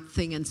the right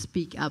thing and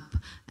speak up.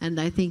 And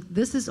I think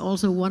this is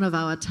also one of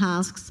our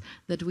tasks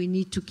that we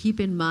need to keep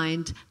in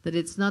mind, that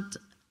it's not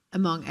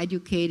among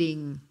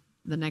educating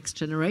the next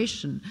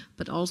generation,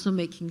 but also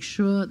making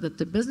sure that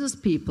the business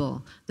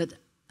people that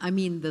I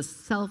mean the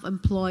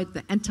self-employed,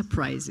 the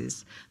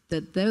enterprises,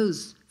 that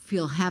those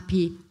feel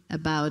happy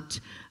about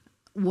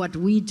what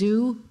we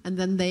do, and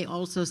then they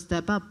also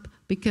step up.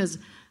 Because,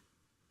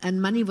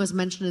 and money was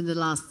mentioned in the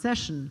last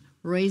session,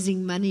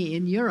 raising money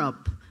in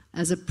Europe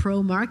as a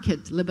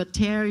pro-market,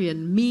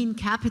 libertarian, mean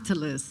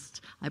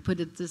capitalist, I put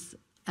it this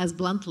as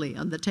bluntly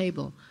on the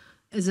table,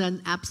 is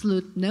an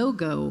absolute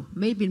no-go.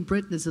 Maybe in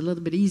Britain it's a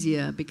little bit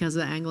easier because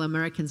the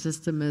Anglo-American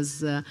system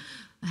is,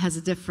 has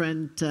a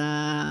different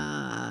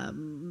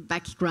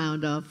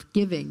background of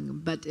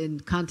giving, but in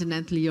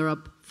continental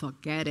Europe,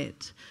 forget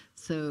it.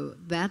 So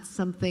that's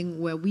something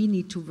where we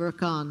need to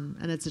work on,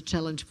 and it's a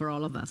challenge for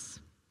all of us.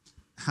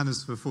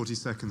 Hannes, for 40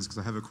 seconds, because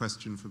I have a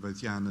question for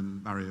both Jan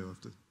and Mario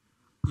after.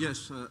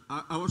 Yes,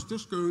 I was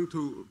just going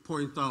to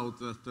point out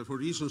that for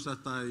reasons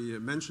that I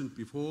mentioned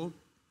before,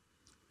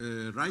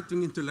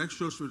 writing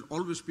intellectuals will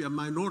always be a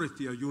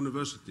minority at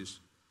universities.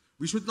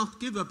 We should not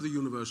give up the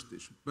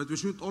universities, but we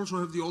should also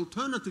have the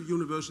alternative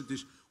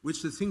universities,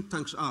 which the think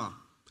tanks are.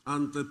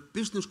 And the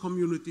business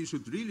community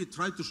should really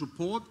try to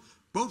support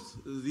both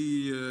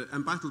the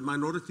embattled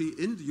minority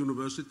in the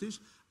universities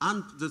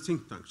and the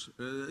think tanks.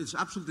 It's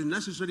absolutely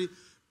necessary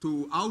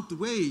to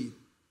outweigh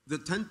the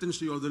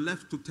tendency of the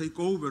left to take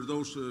over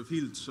those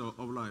fields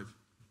of life.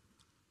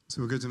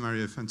 So we'll go to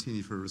Mario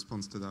Fantini for a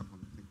response to that one,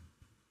 I think.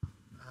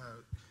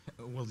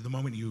 Well, the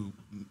moment you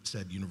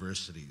said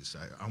universities,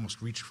 I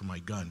almost reached for my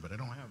gun, but I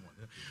don't have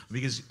one.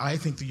 Because I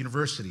think the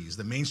universities,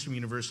 the mainstream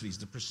universities,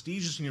 the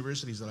prestigious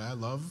universities that I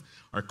love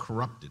are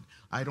corrupted.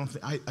 I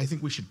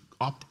think we should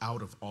opt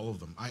out of all of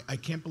them. I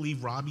can't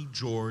believe Robbie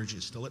George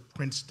is still at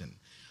Princeton.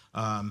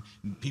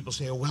 People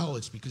say, oh, well,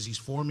 it's because he's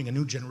forming a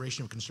new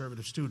generation of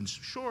conservative students.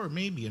 Sure,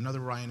 maybe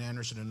another Ryan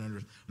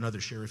Anderson, another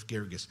Sheriff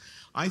Girgis.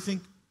 I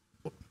think,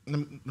 well,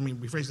 let me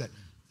rephrase that.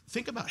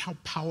 Think about how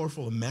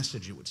powerful a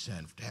message it would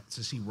send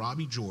to see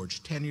Robbie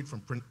George, tenured from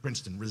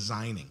Princeton,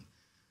 resigning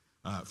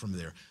from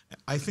there.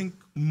 I think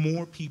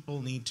more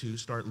people need to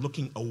start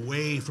looking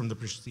away from the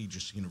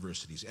prestigious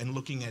universities and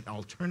looking at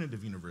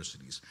alternative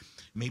universities,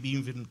 maybe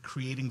even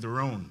creating their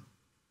own.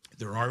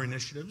 There are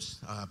initiatives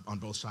on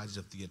both sides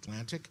of the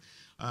Atlantic.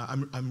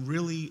 I'm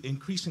really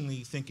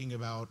increasingly thinking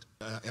about,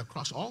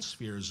 across all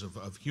spheres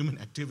of human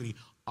activity,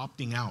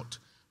 opting out,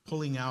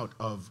 pulling out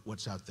of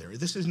what's out there.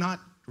 This is not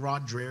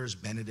Rod Dreher's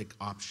Benedict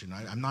option.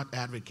 I'm not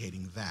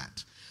advocating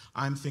that.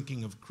 I'm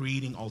thinking of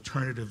creating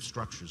alternative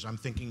structures. I'm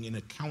thinking in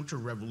a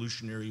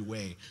counter-revolutionary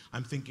way.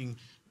 I'm thinking,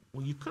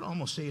 well, you could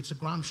almost say it's a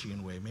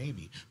Gramscian way,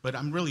 maybe. But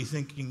I'm really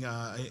thinking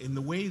in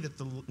the way that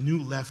the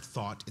New Left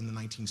thought in the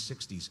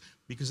 1960s,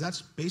 because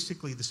that's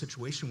basically the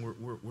situation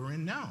we're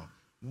in now.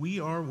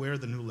 We are where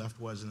the New Left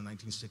was in the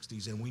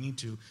 1960s, and we need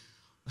to,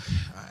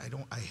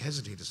 I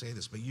hesitate to say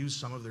this, but use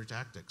some of their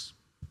tactics.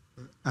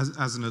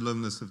 As an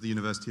alumnus of the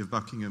University of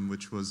Buckingham,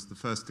 which was the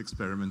first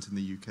experiment in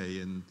the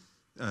UK in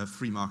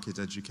free market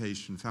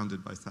education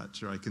founded by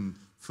Thatcher, I can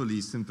fully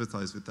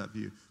sympathize with that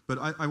view. But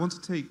I want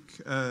to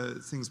take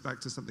things back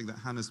to something that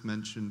Hannes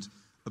mentioned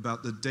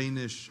about the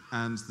Danish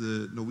and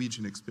the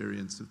Norwegian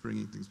experience of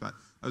bringing things back.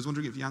 I was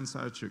wondering if Jan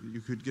Surotchak,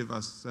 you could give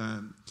us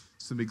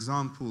some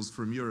examples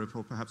from Europe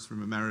or perhaps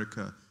from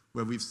America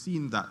where we've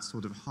seen that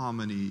sort of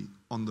harmony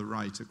on the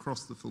right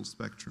across the full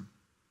spectrum.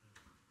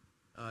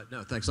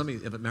 No, thanks.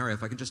 Mario,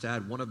 if I can just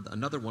add,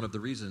 another one of the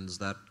reasons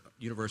that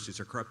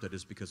universities are corrupted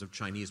is because of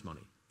Chinese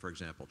money, for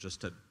example,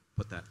 just to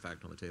put that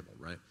fact on the table,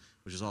 right?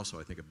 Which is also,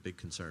 I think, a big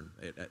concern,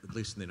 at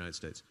least in the United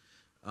States.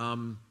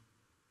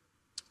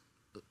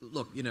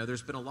 Look, you know,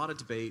 there's been a lot of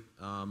debate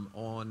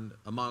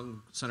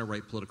among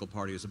center-right political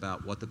parties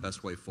about what the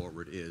best way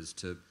forward is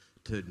to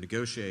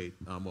negotiate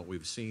what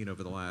we've seen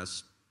over the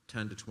last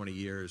 10 to 20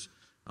 years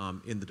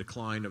in the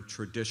decline of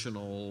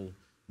traditional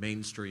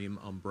mainstream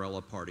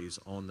umbrella parties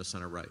on the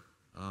center-right.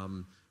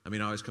 I mean,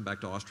 I always come back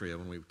to Austria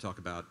when we talk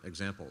about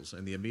examples.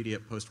 In the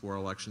immediate post-war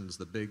elections,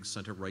 the big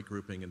center-right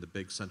grouping and the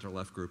big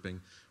center-left grouping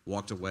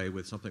walked away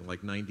with something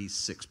like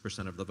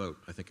 96% of the vote,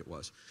 I think it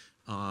was.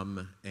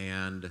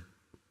 And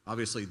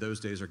obviously,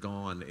 those days are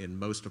gone in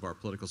most of our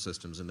political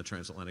systems in the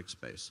transatlantic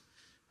space.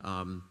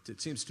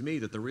 It seems to me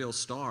that the real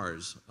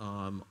stars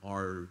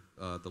are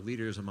the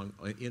leaders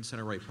in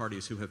center-right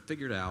parties who have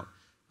figured out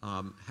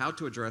how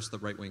to address the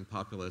right-wing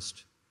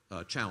populist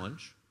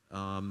challenge,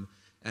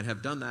 and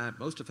have done that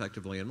most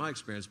effectively, in my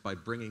experience, by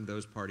bringing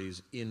those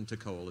parties into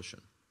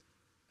coalition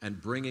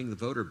and bringing the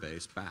voter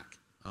base back.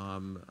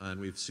 And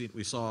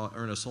we saw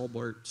Erna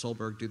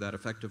Solberg do that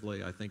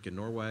effectively, I think, in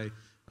Norway.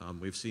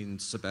 We've seen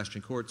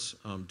Sebastian Kurz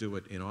do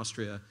it in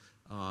Austria.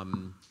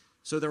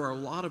 So there are a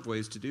lot of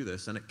ways to do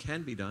this, and it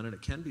can be done, and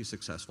it can be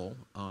successful,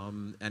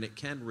 and it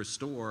can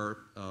restore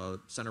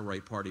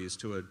center-right parties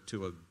to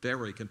a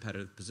very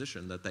competitive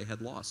position that they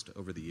had lost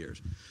over the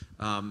years.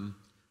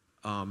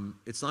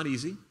 It's not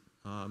easy,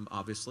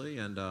 obviously,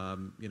 and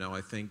you know,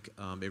 I think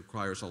it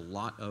requires a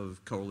lot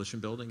of coalition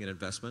building and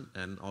investment.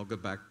 And I'll go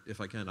back,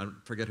 if I can, I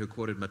forget who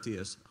quoted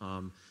Matthias,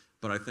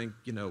 but I think,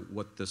 you know,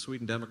 what the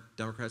Sweden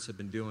Democrats have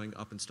been doing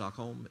up in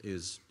Stockholm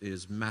is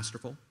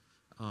masterful.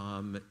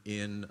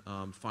 in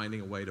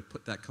finding a way to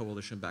put that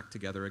coalition back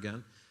together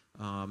again.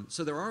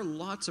 So there are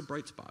lots of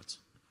bright spots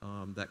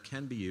that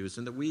can be used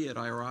and that we at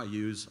IRI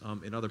use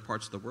in other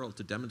parts of the world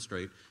to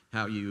demonstrate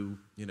how you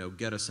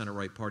get a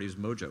center-right party's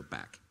mojo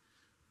back.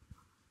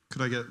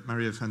 Could I get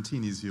Mario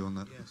Fantini's view on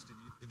that? Yes.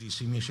 Did you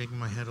see me shaking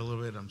my head a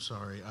little bit? I'm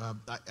sorry.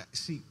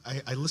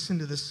 I listen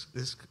to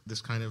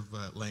this kind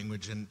of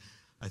language, and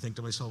I think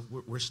to myself,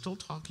 we're still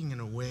talking in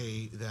a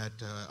way that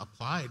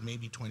applied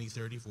maybe 20,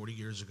 30, 40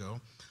 years ago.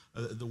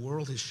 The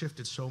world has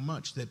shifted so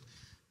much that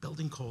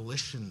building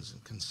coalitions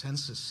and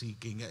consensus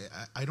seeking,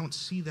 I don't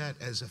see that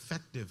as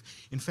effective.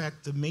 In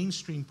fact, the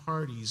mainstream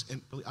parties,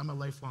 and I'm a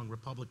lifelong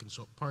Republican,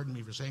 so pardon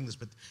me for saying this,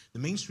 but the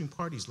mainstream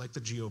parties like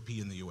the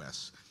GOP in the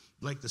US,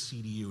 like the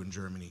CDU in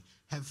Germany,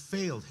 have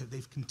failed.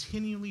 They've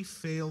continually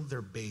failed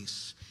their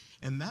base.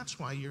 And that's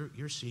why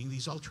you're seeing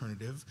these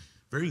alternative,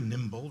 very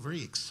nimble,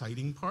 very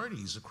exciting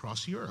parties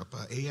across Europe.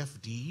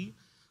 AFD,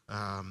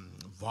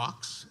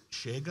 Vox,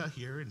 Chega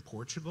here in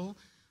Portugal,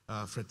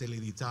 Fratelli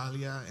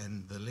d'Italia,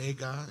 and the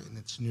Lega in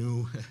its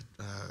new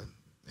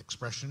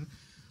expression.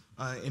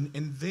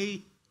 And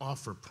they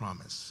offer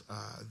promise.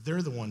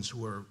 They're the ones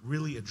who are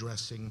really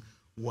addressing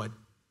what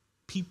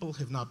people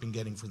have not been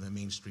getting from the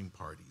mainstream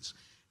parties.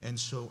 And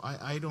so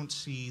I don't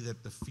see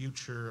that the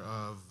future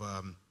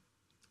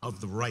of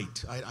the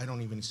right, I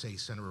don't even say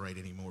center-right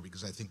anymore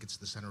because I think it's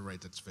the center-right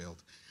that's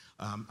failed.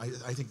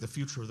 I think the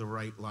future of the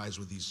right lies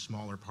with these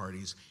smaller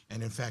parties,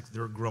 and in fact,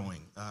 they're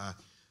growing.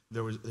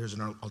 There's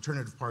an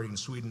alternative party in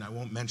Sweden, I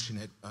won't mention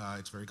it,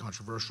 it's very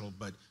controversial,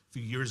 but a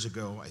few years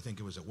ago, I think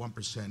it was at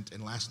 1%,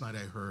 and last night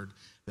I heard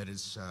that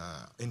it's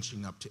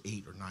inching up to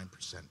 8 or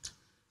 9%.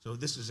 So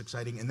this is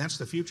exciting, and that's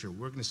the future.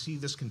 We're going to see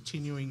this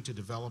continuing to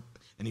develop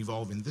and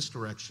evolve in this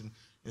direction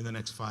in the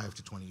next 5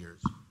 to 20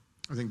 years.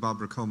 I think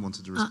Barbara Kolm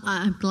wanted to respond.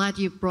 I'm glad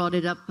you brought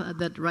it up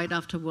that right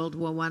after World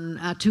War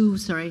II,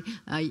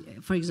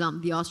 for example,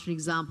 the Austrian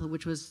example,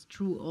 which was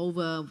true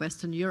over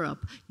Western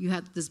Europe, you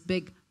had this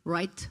big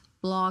right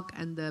bloc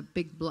and the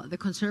big bloc, the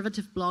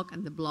conservative bloc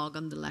and the bloc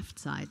on the left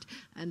side,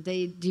 and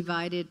they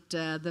divided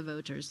the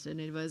voters,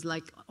 and it was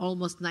like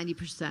almost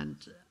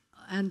 90%.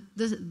 And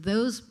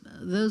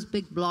those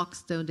big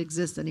blocks don't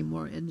exist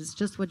anymore, and it's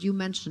just what you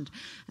mentioned.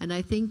 And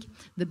I think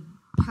the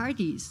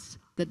parties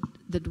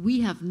that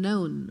we have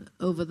known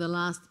over the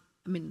last,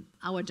 I mean,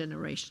 our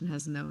generation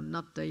has known,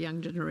 not the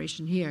young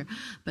generation here,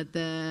 but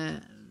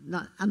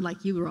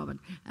unlike you, Robert,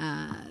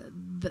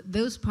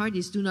 those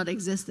parties do not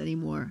exist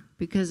anymore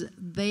because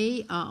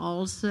they are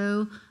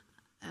also,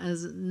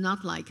 as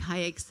not like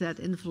Hayek said,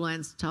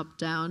 influence top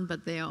down,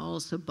 but they are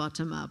also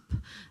bottom up,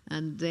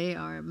 and they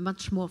are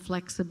much more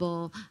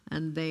flexible,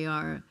 and they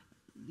are,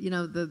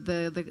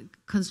 the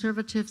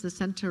conservatives, the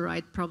center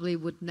right probably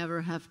would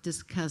never have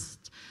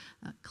discussed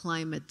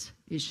climate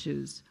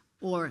issues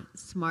or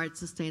smart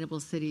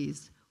sustainable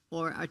cities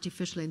or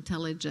artificial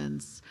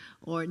intelligence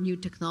or new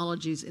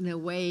technologies in a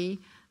way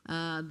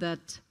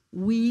that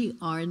we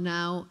are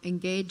now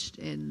engaged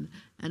in.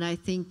 And I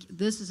think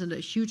this is a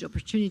huge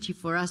opportunity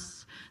for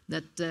us,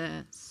 that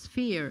the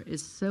sphere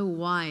is so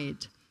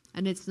wide.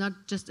 And it's not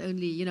just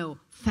only,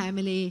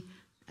 family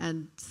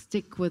and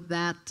stick with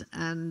that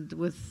and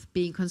with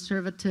being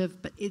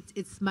conservative, but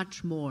it's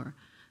much more.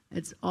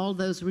 It's all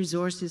those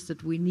resources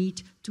that we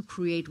need to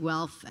create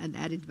wealth and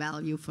added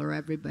value for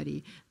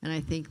everybody. And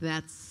I think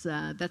that's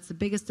the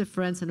biggest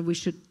difference, and we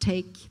should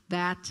take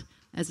that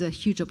as a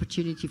huge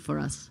opportunity for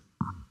us.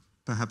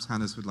 Perhaps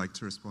Hannes would like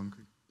to respond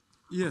quickly.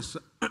 Yes,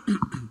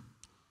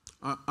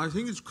 I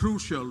think it's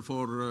crucial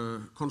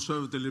for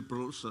conservative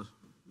liberals,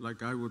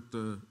 like I would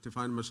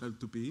define myself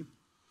to be,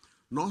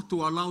 not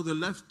to allow the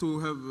left to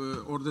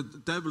have, or the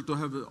devil to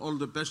have all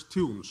the best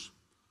tunes.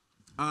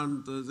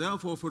 And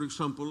therefore, for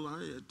example,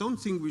 I don't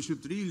think we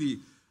should really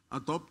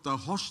adopt a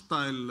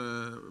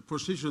hostile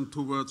position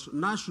towards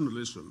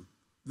nationalism.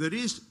 There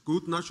is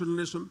good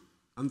nationalism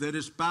and there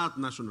is bad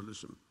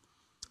nationalism.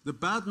 The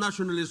bad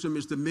nationalism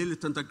is the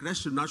militant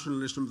aggressive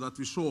nationalism that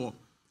we saw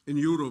in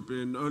Europe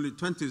in early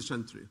 20th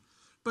century.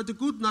 But the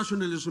good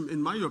nationalism,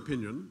 in my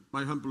opinion,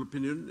 my humble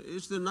opinion,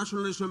 is the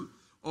nationalism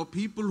of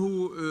people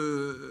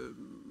who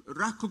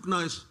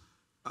recognize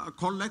a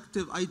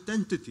collective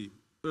identity,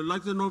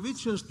 like the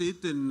Norwegians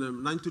did in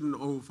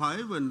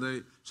 1905 when they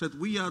said,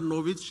 we are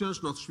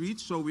Norwegians, not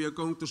Swedes, so we are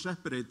going to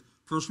separate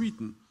from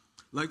Sweden.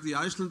 Like the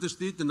Icelanders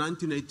did in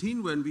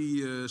 1918 when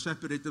we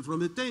separated from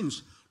the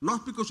Danes.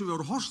 Not because we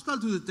were hostile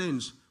to the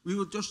Danes, we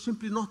were just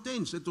simply not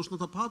Danes. It was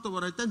not a part of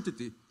our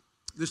identity.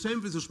 The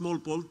same with the small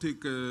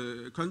Baltic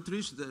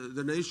countries,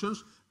 the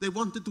nations. They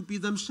wanted to be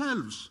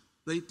themselves.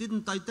 They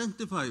didn't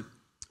identify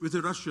with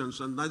the Russians,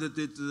 and neither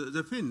did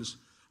the Finns.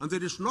 And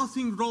there is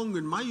nothing wrong,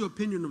 in my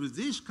opinion, with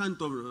this kind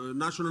of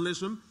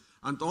nationalism,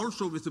 and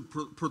also with the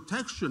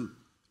protection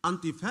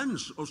and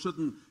defense of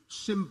certain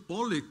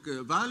symbolic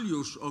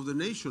values of the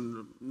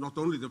nation, not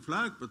only the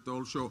flag, but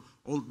also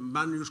old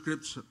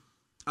manuscripts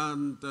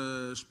and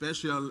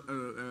special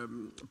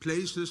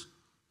places,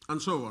 and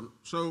so on.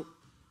 So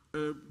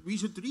we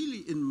should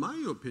really, in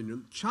my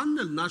opinion,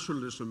 channel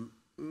nationalism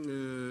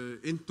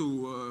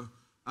into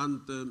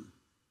and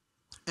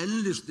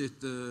enlisted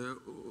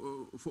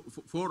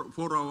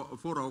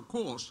for our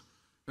cause,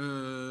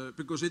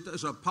 because it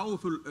is a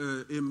powerful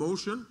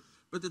emotion,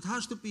 but it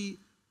has to be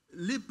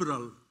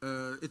liberal.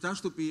 It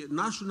has to be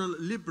national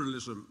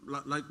liberalism,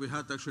 like we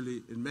had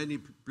actually in many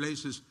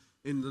places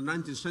in the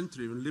 19th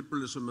century when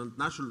liberalism and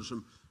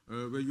nationalism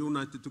were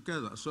united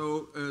together.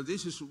 So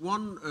this is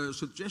one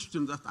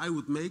suggestion that I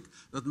would make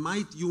that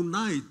might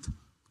unite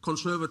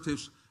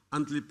conservatives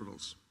and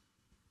liberals.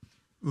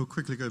 We'll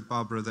quickly go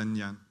Barbara, then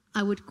Jan.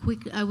 I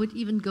would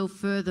even go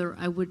further.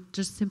 I would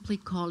just simply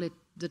call it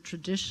the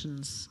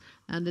traditions.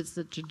 And it's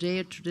the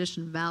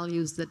Judeo-tradition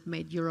values that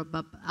made Europe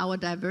up, our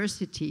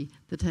diversity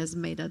that has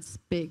made us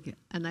big.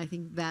 And I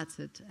think that's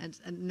it. And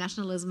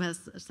nationalism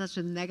has such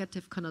a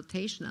negative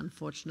connotation,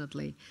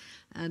 unfortunately.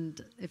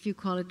 And if you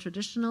call it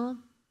traditional,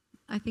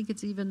 I think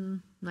it's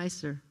even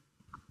nicer.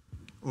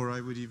 Or I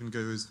would even go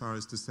as far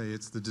as to say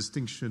it's the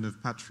distinction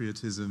of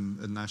patriotism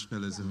and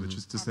nationalism, which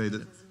is to say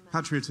that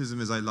patriotism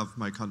is I love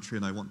my country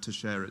and I want to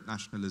share it.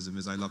 Nationalism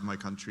is I love my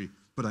country,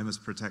 but I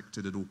must protect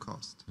it at all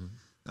cost.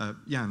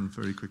 Jan,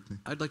 very quickly.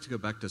 I'd like to go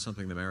back to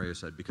something that Mario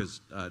said, because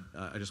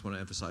I just want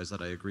to emphasize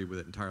that I agree with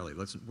it entirely.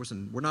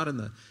 Listen, we're not in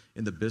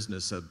the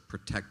business of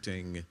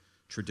protecting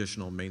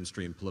traditional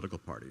mainstream political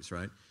parties,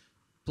 right?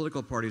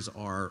 Political parties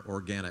are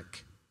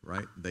organic,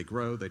 right? They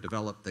grow, they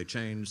develop, they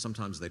change,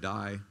 sometimes they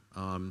die,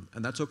 and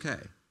that's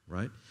okay,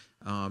 right?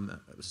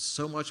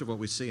 So much of what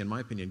we see, in my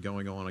opinion,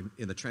 going on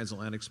in the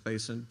transatlantic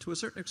space, and to a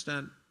certain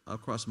extent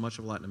across much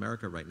of Latin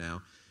America right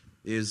now,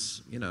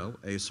 is, you know,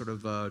 a sort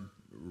of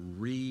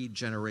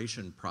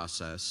regeneration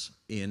process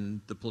in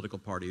the political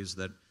parties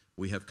that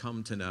we have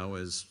come to know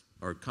as,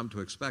 or come to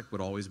expect would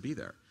always be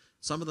there.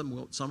 Some of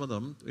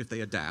them, if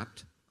they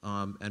adapt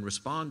and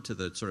respond to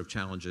the sort of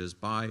challenges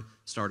by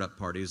startup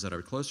parties that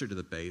are closer to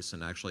the base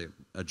and actually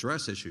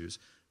address issues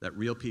that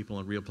real people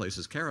and real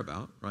places care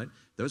about, right?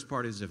 Those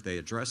parties, if they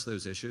address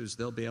those issues,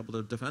 they'll be able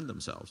to defend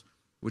themselves,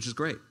 which is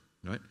great,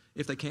 right?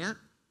 If they can't,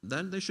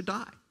 then they should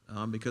die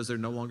because they're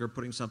no longer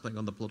putting something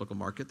on the political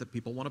market that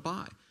people want to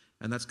buy.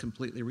 And that's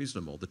completely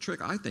reasonable. The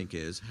trick, I think,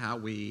 is how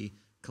we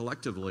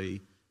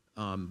collectively,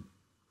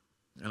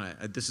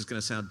 this is going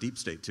to sound deep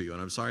state to you,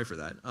 and I'm sorry for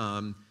that,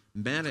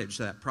 manage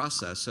that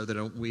process so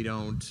that we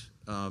don't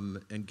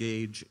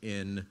engage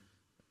in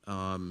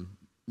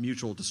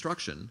mutual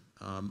destruction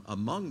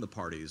among the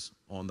parties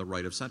on the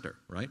right of center,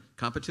 right?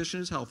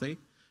 Competition is healthy,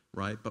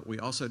 right? But we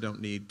also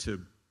don't need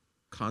to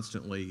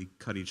constantly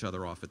cut each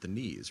other off at the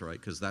knees, right?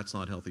 Because that's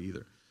not healthy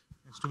either.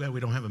 It's too bad we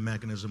don't have a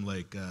mechanism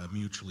like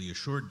mutually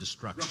assured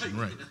destruction,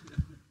 right?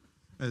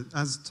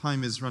 As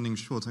time is running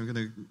short, I'm going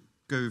to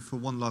go for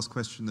one last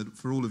question that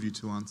for all of you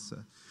to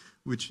answer,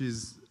 which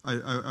is, I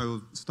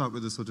will start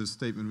with a sort of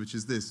statement, which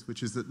is this,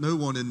 which is that no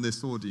one in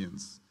this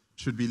audience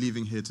should be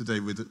leaving here today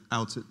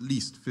without at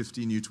least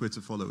 50 new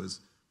Twitter followers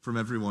from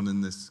everyone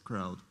in this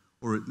crowd,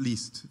 or at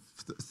least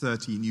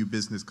 30 new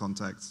business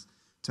contacts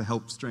to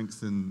help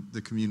strengthen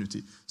the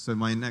community. So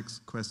my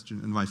next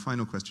question, and my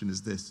final question,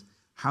 is this.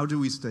 How do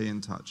we stay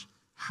in touch?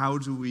 How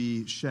do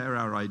we share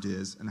our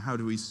ideas? And how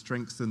do we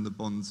strengthen the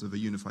bonds of a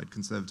unified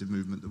conservative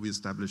movement that we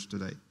established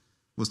today?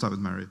 We'll start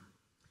with Mario.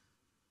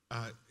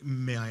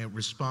 May I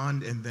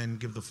respond and then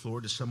give the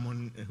floor to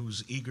someone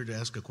who's eager to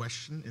ask a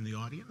question in the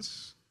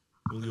audience?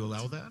 Will you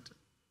allow that?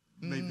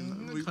 Maybe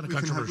It's kind of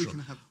controversial.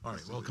 All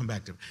right, we'll come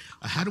back to it.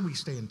 How do we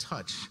stay in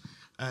touch?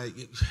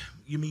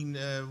 You mean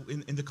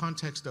in the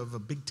context of a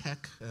big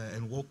tech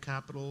and woke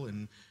capital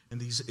and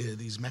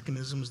these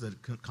mechanisms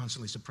that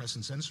constantly suppress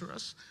and censor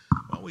us?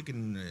 Well, we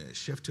can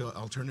shift to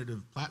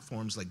alternative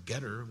platforms like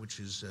Getter, which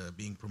is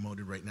being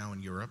promoted right now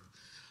in Europe.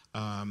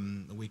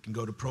 We can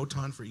go to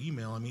Proton for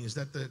email. I mean, is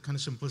that the kind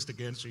of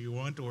simplistic answer you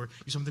want, or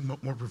something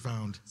more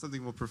profound?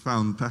 Something more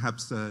profound,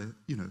 perhaps,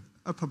 you know,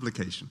 a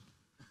publication.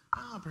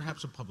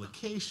 Perhaps a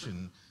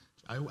publication.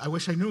 I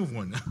wish I knew of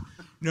one.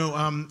 No,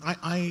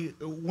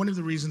 one of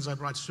the reasons I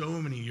brought so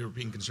many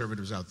European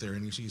conservatives out there,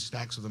 and you see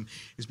stacks of them,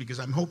 is because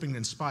I'm hoping to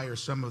inspire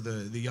some of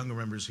the younger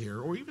members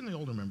here, or even the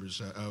older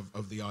members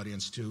of the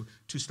audience, to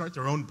start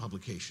their own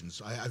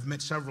publications. I've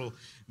met several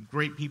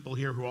great people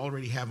here who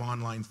already have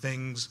online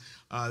things.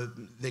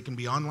 They can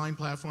be online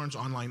platforms,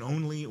 online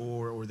only,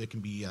 or they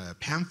can be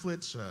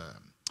pamphlets,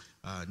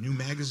 new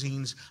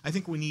magazines. I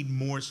think we need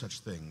more such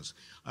things.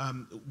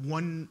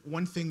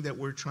 One thing that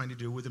we're trying to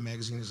do with the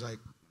magazine, as I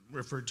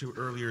referred to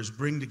earlier, is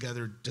bring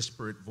together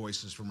disparate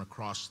voices from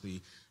across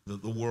the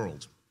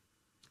world.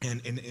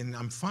 And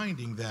I'm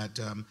finding that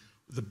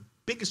the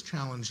biggest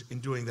challenge in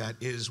doing that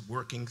is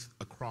working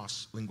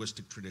across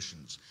linguistic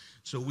traditions.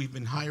 So we've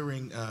been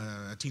hiring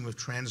a team of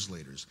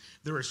translators.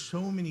 There are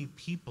so many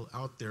people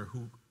out there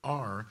who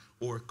are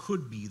or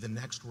could be the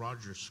next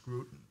Roger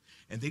Scruton,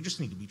 and they just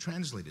need to be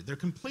translated. They're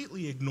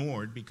completely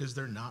ignored because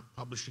they're not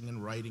publishing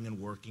and writing and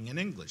working in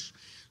English.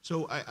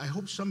 So I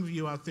hope some of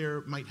you out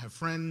there might have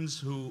friends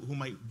who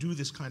might do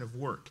this kind of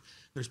work.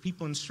 There's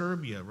people in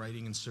Serbia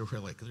writing in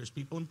Cyrillic. There's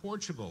people in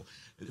Portugal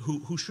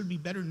who should be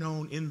better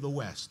known in the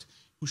West,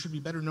 who should be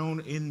better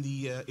known in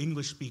the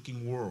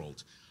English-speaking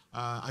world.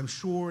 I'm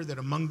sure that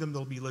among them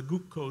there'll be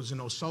Legutko's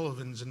and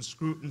O'Sullivans and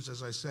Scrutons,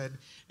 as I said,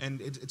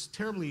 and it's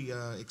terribly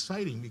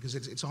exciting because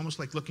it's almost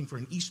like looking for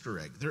an Easter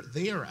egg.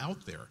 They are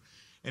out there.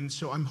 And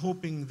so I'm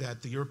hoping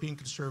that the European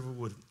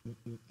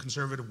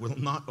Conservative will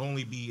not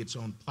only be its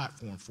own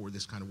platform for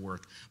this kind of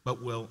work,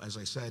 but will, as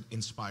I said,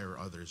 inspire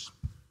others.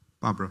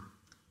 Barbara.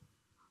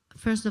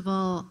 First of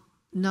all,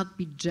 not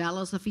be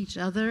jealous of each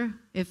other.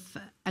 If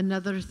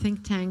another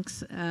think tank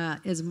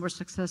is more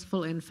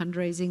successful in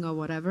fundraising or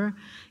whatever,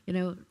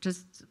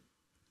 just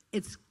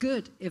it's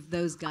good if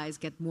those guys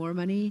get more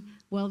money.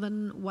 Well,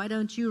 then why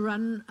don't you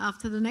run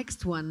after the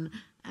next one?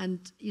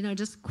 And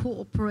just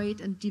cooperate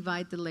and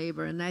divide the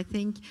labor. And I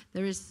think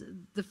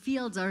the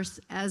fields are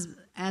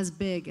as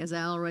big as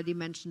I already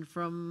mentioned,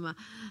 from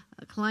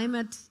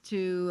climate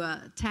to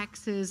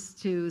taxes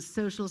to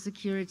social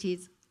security.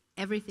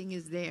 Everything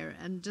is there,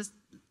 and just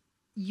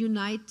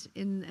unite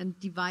and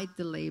divide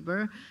the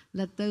labor.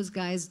 Let those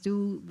guys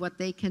do what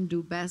they can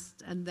do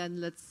best, and then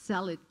let's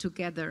sell it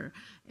together.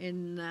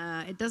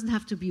 It doesn't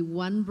have to be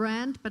one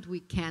brand, but we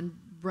can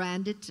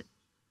brand it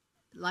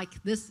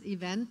like this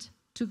event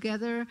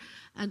together,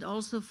 and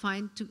also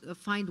find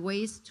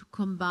ways to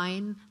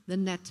combine the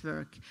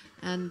network.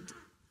 And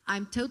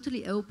I'm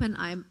totally open.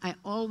 I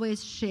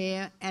always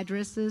share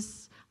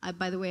addresses.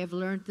 By the way, I've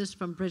learned this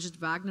from Bridget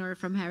Wagner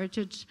from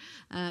Heritage.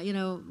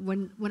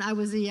 When I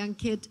was a young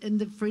kid in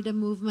the freedom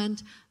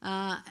movement,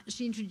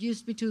 she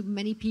introduced me to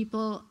many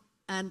people,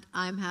 and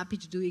I'm happy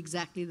to do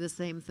exactly the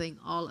same thing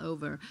all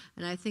over.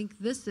 And I think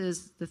this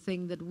is the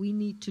thing that we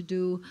need to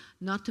do,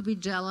 not to be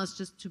jealous,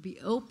 just to be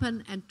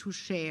open and to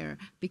share.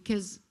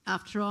 Because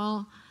after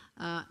all,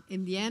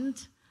 in the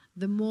end,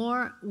 the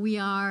more we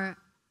are,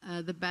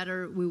 the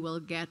better we will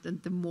get,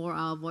 and the more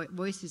our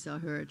voices are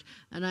heard.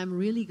 And I'm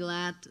really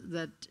glad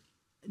that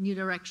New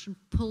Direction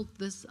pulled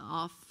this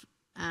off.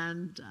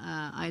 And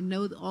I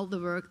know all the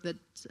work that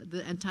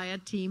the entire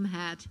team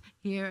had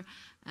here.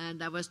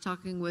 And I was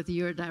talking with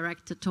your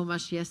director,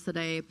 Tomasz,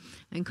 yesterday,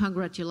 and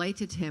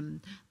congratulated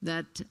him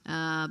that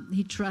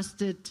he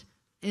trusted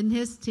in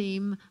his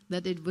team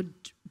that it would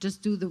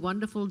just do the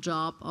wonderful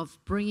job of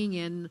bringing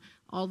in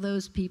all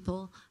those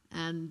people.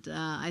 And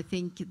I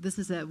think this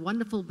is a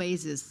wonderful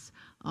basis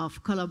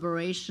of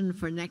collaboration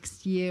for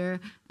next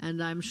year.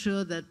 And I'm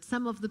sure that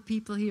some of the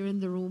people here in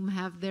the room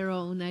have their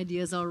own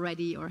ideas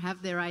already, or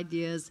have their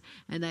ideas.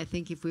 And I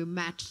think if we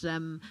match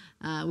them,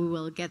 we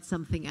will get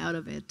something out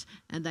of it.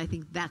 And I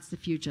think that's the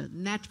future.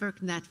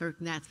 Network,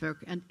 network,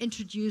 network, and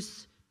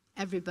introduce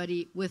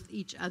everybody with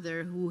each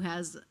other who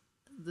has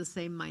the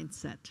same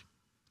mindset.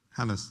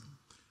 Hannes.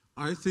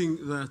 I think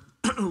that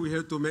we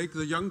have to make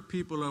the young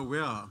people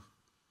aware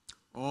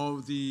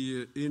of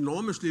the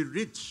enormously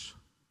rich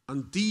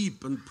and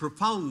deep and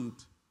profound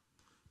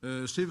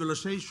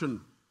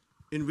civilization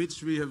in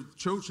which we have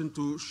chosen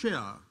to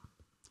share.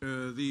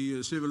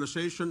 The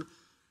civilization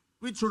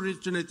which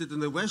originated in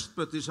the West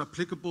but is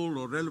applicable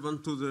or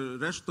relevant to the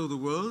rest of the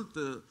world,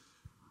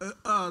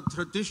 a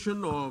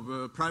tradition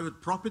of private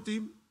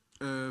property,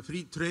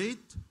 free trade,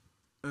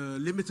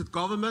 limited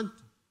government,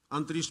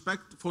 and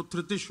respect for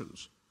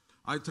traditions.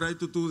 I try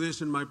to do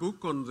this in my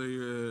book on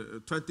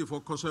the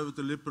 24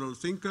 conservative liberal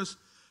thinkers,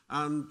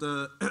 and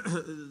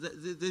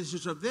this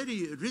is a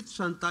very rich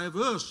and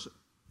diverse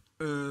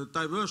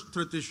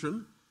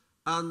tradition.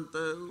 And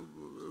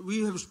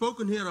we have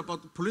spoken here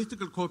about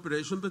political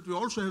cooperation, but we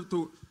also have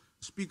to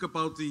speak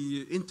about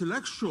the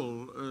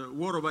intellectual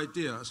war of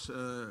ideas,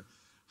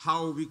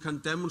 how we can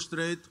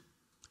demonstrate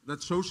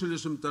that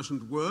socialism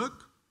doesn't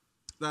work,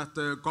 that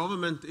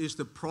government is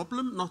the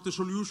problem, not the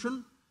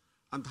solution,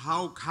 and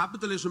how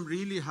capitalism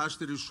really has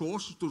the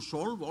resources to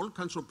solve all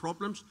kinds of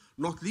problems,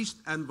 not least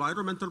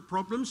environmental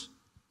problems,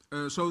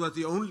 so that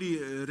the only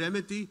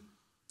remedy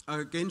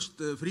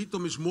against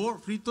freedom is more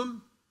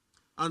freedom.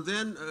 And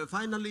then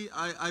finally,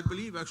 I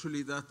believe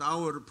actually that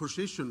our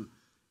position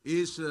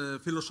is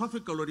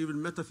philosophical or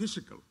even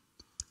metaphysical.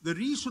 The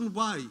reason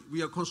why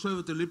we are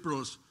conservative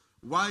liberals,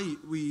 why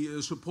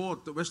we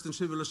support the Western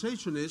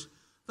civilization, is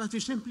that we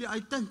simply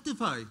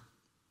identify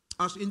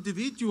as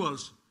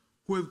individuals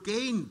who have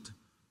gained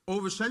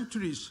over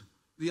centuries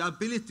the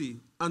ability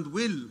and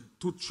will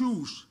to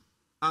choose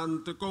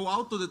and go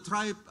out of the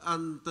tribe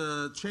and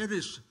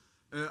cherish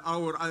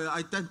our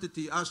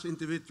identity as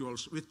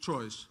individuals with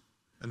choice.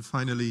 And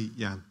finally,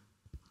 Jan.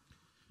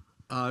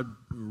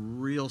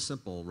 Real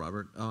simple,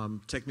 Robert.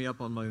 Take me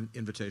up on my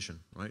invitation,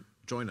 right?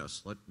 Join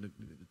us.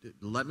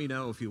 Let me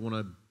know if you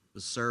want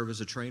to serve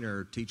as a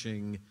trainer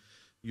teaching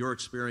your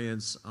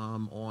experience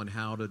on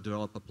how to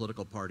develop a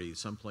political party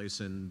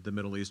someplace in the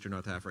Middle East or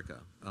North Africa.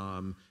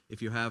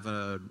 If you have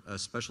a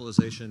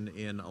specialization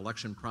in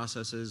election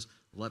processes,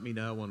 let me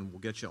know and we'll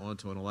get you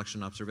onto an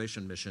election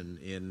observation mission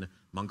in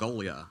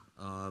Mongolia.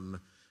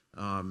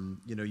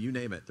 You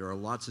name it. There are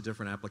lots of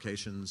different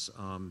applications.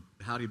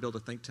 How do you build a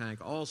think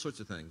tank? All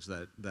sorts of things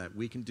that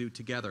we can do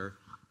together,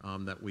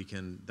 that we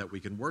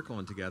can work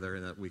on together,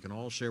 and that we can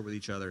all share with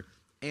each other,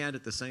 and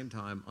at the same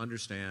time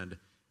understand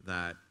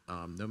that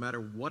no matter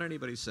what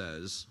anybody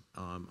says,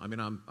 I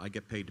mean, I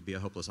get paid to be a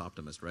hopeless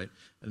optimist, right?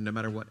 And no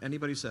matter what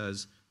anybody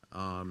says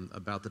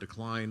about the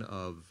decline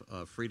of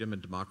freedom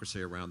and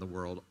democracy around the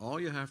world, all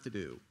you have to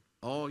do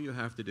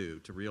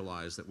to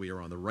realize that we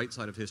are on the right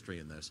side of history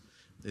in this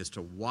is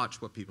to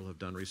watch what people have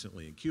done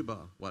recently in Cuba,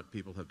 what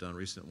people have done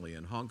recently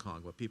in Hong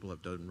Kong, what people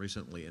have done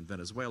recently in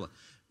Venezuela.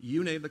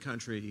 You name the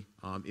country,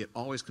 it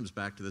always comes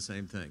back to the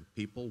same thing.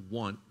 People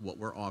want what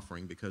we're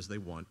offering because they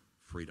want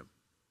freedom.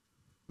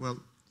 Well,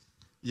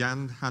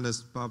 Jan,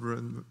 Hannes,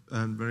 Barbara,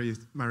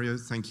 and Mario,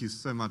 thank you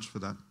so much for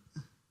that.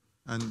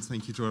 And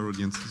thank you to our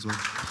audience as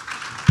well.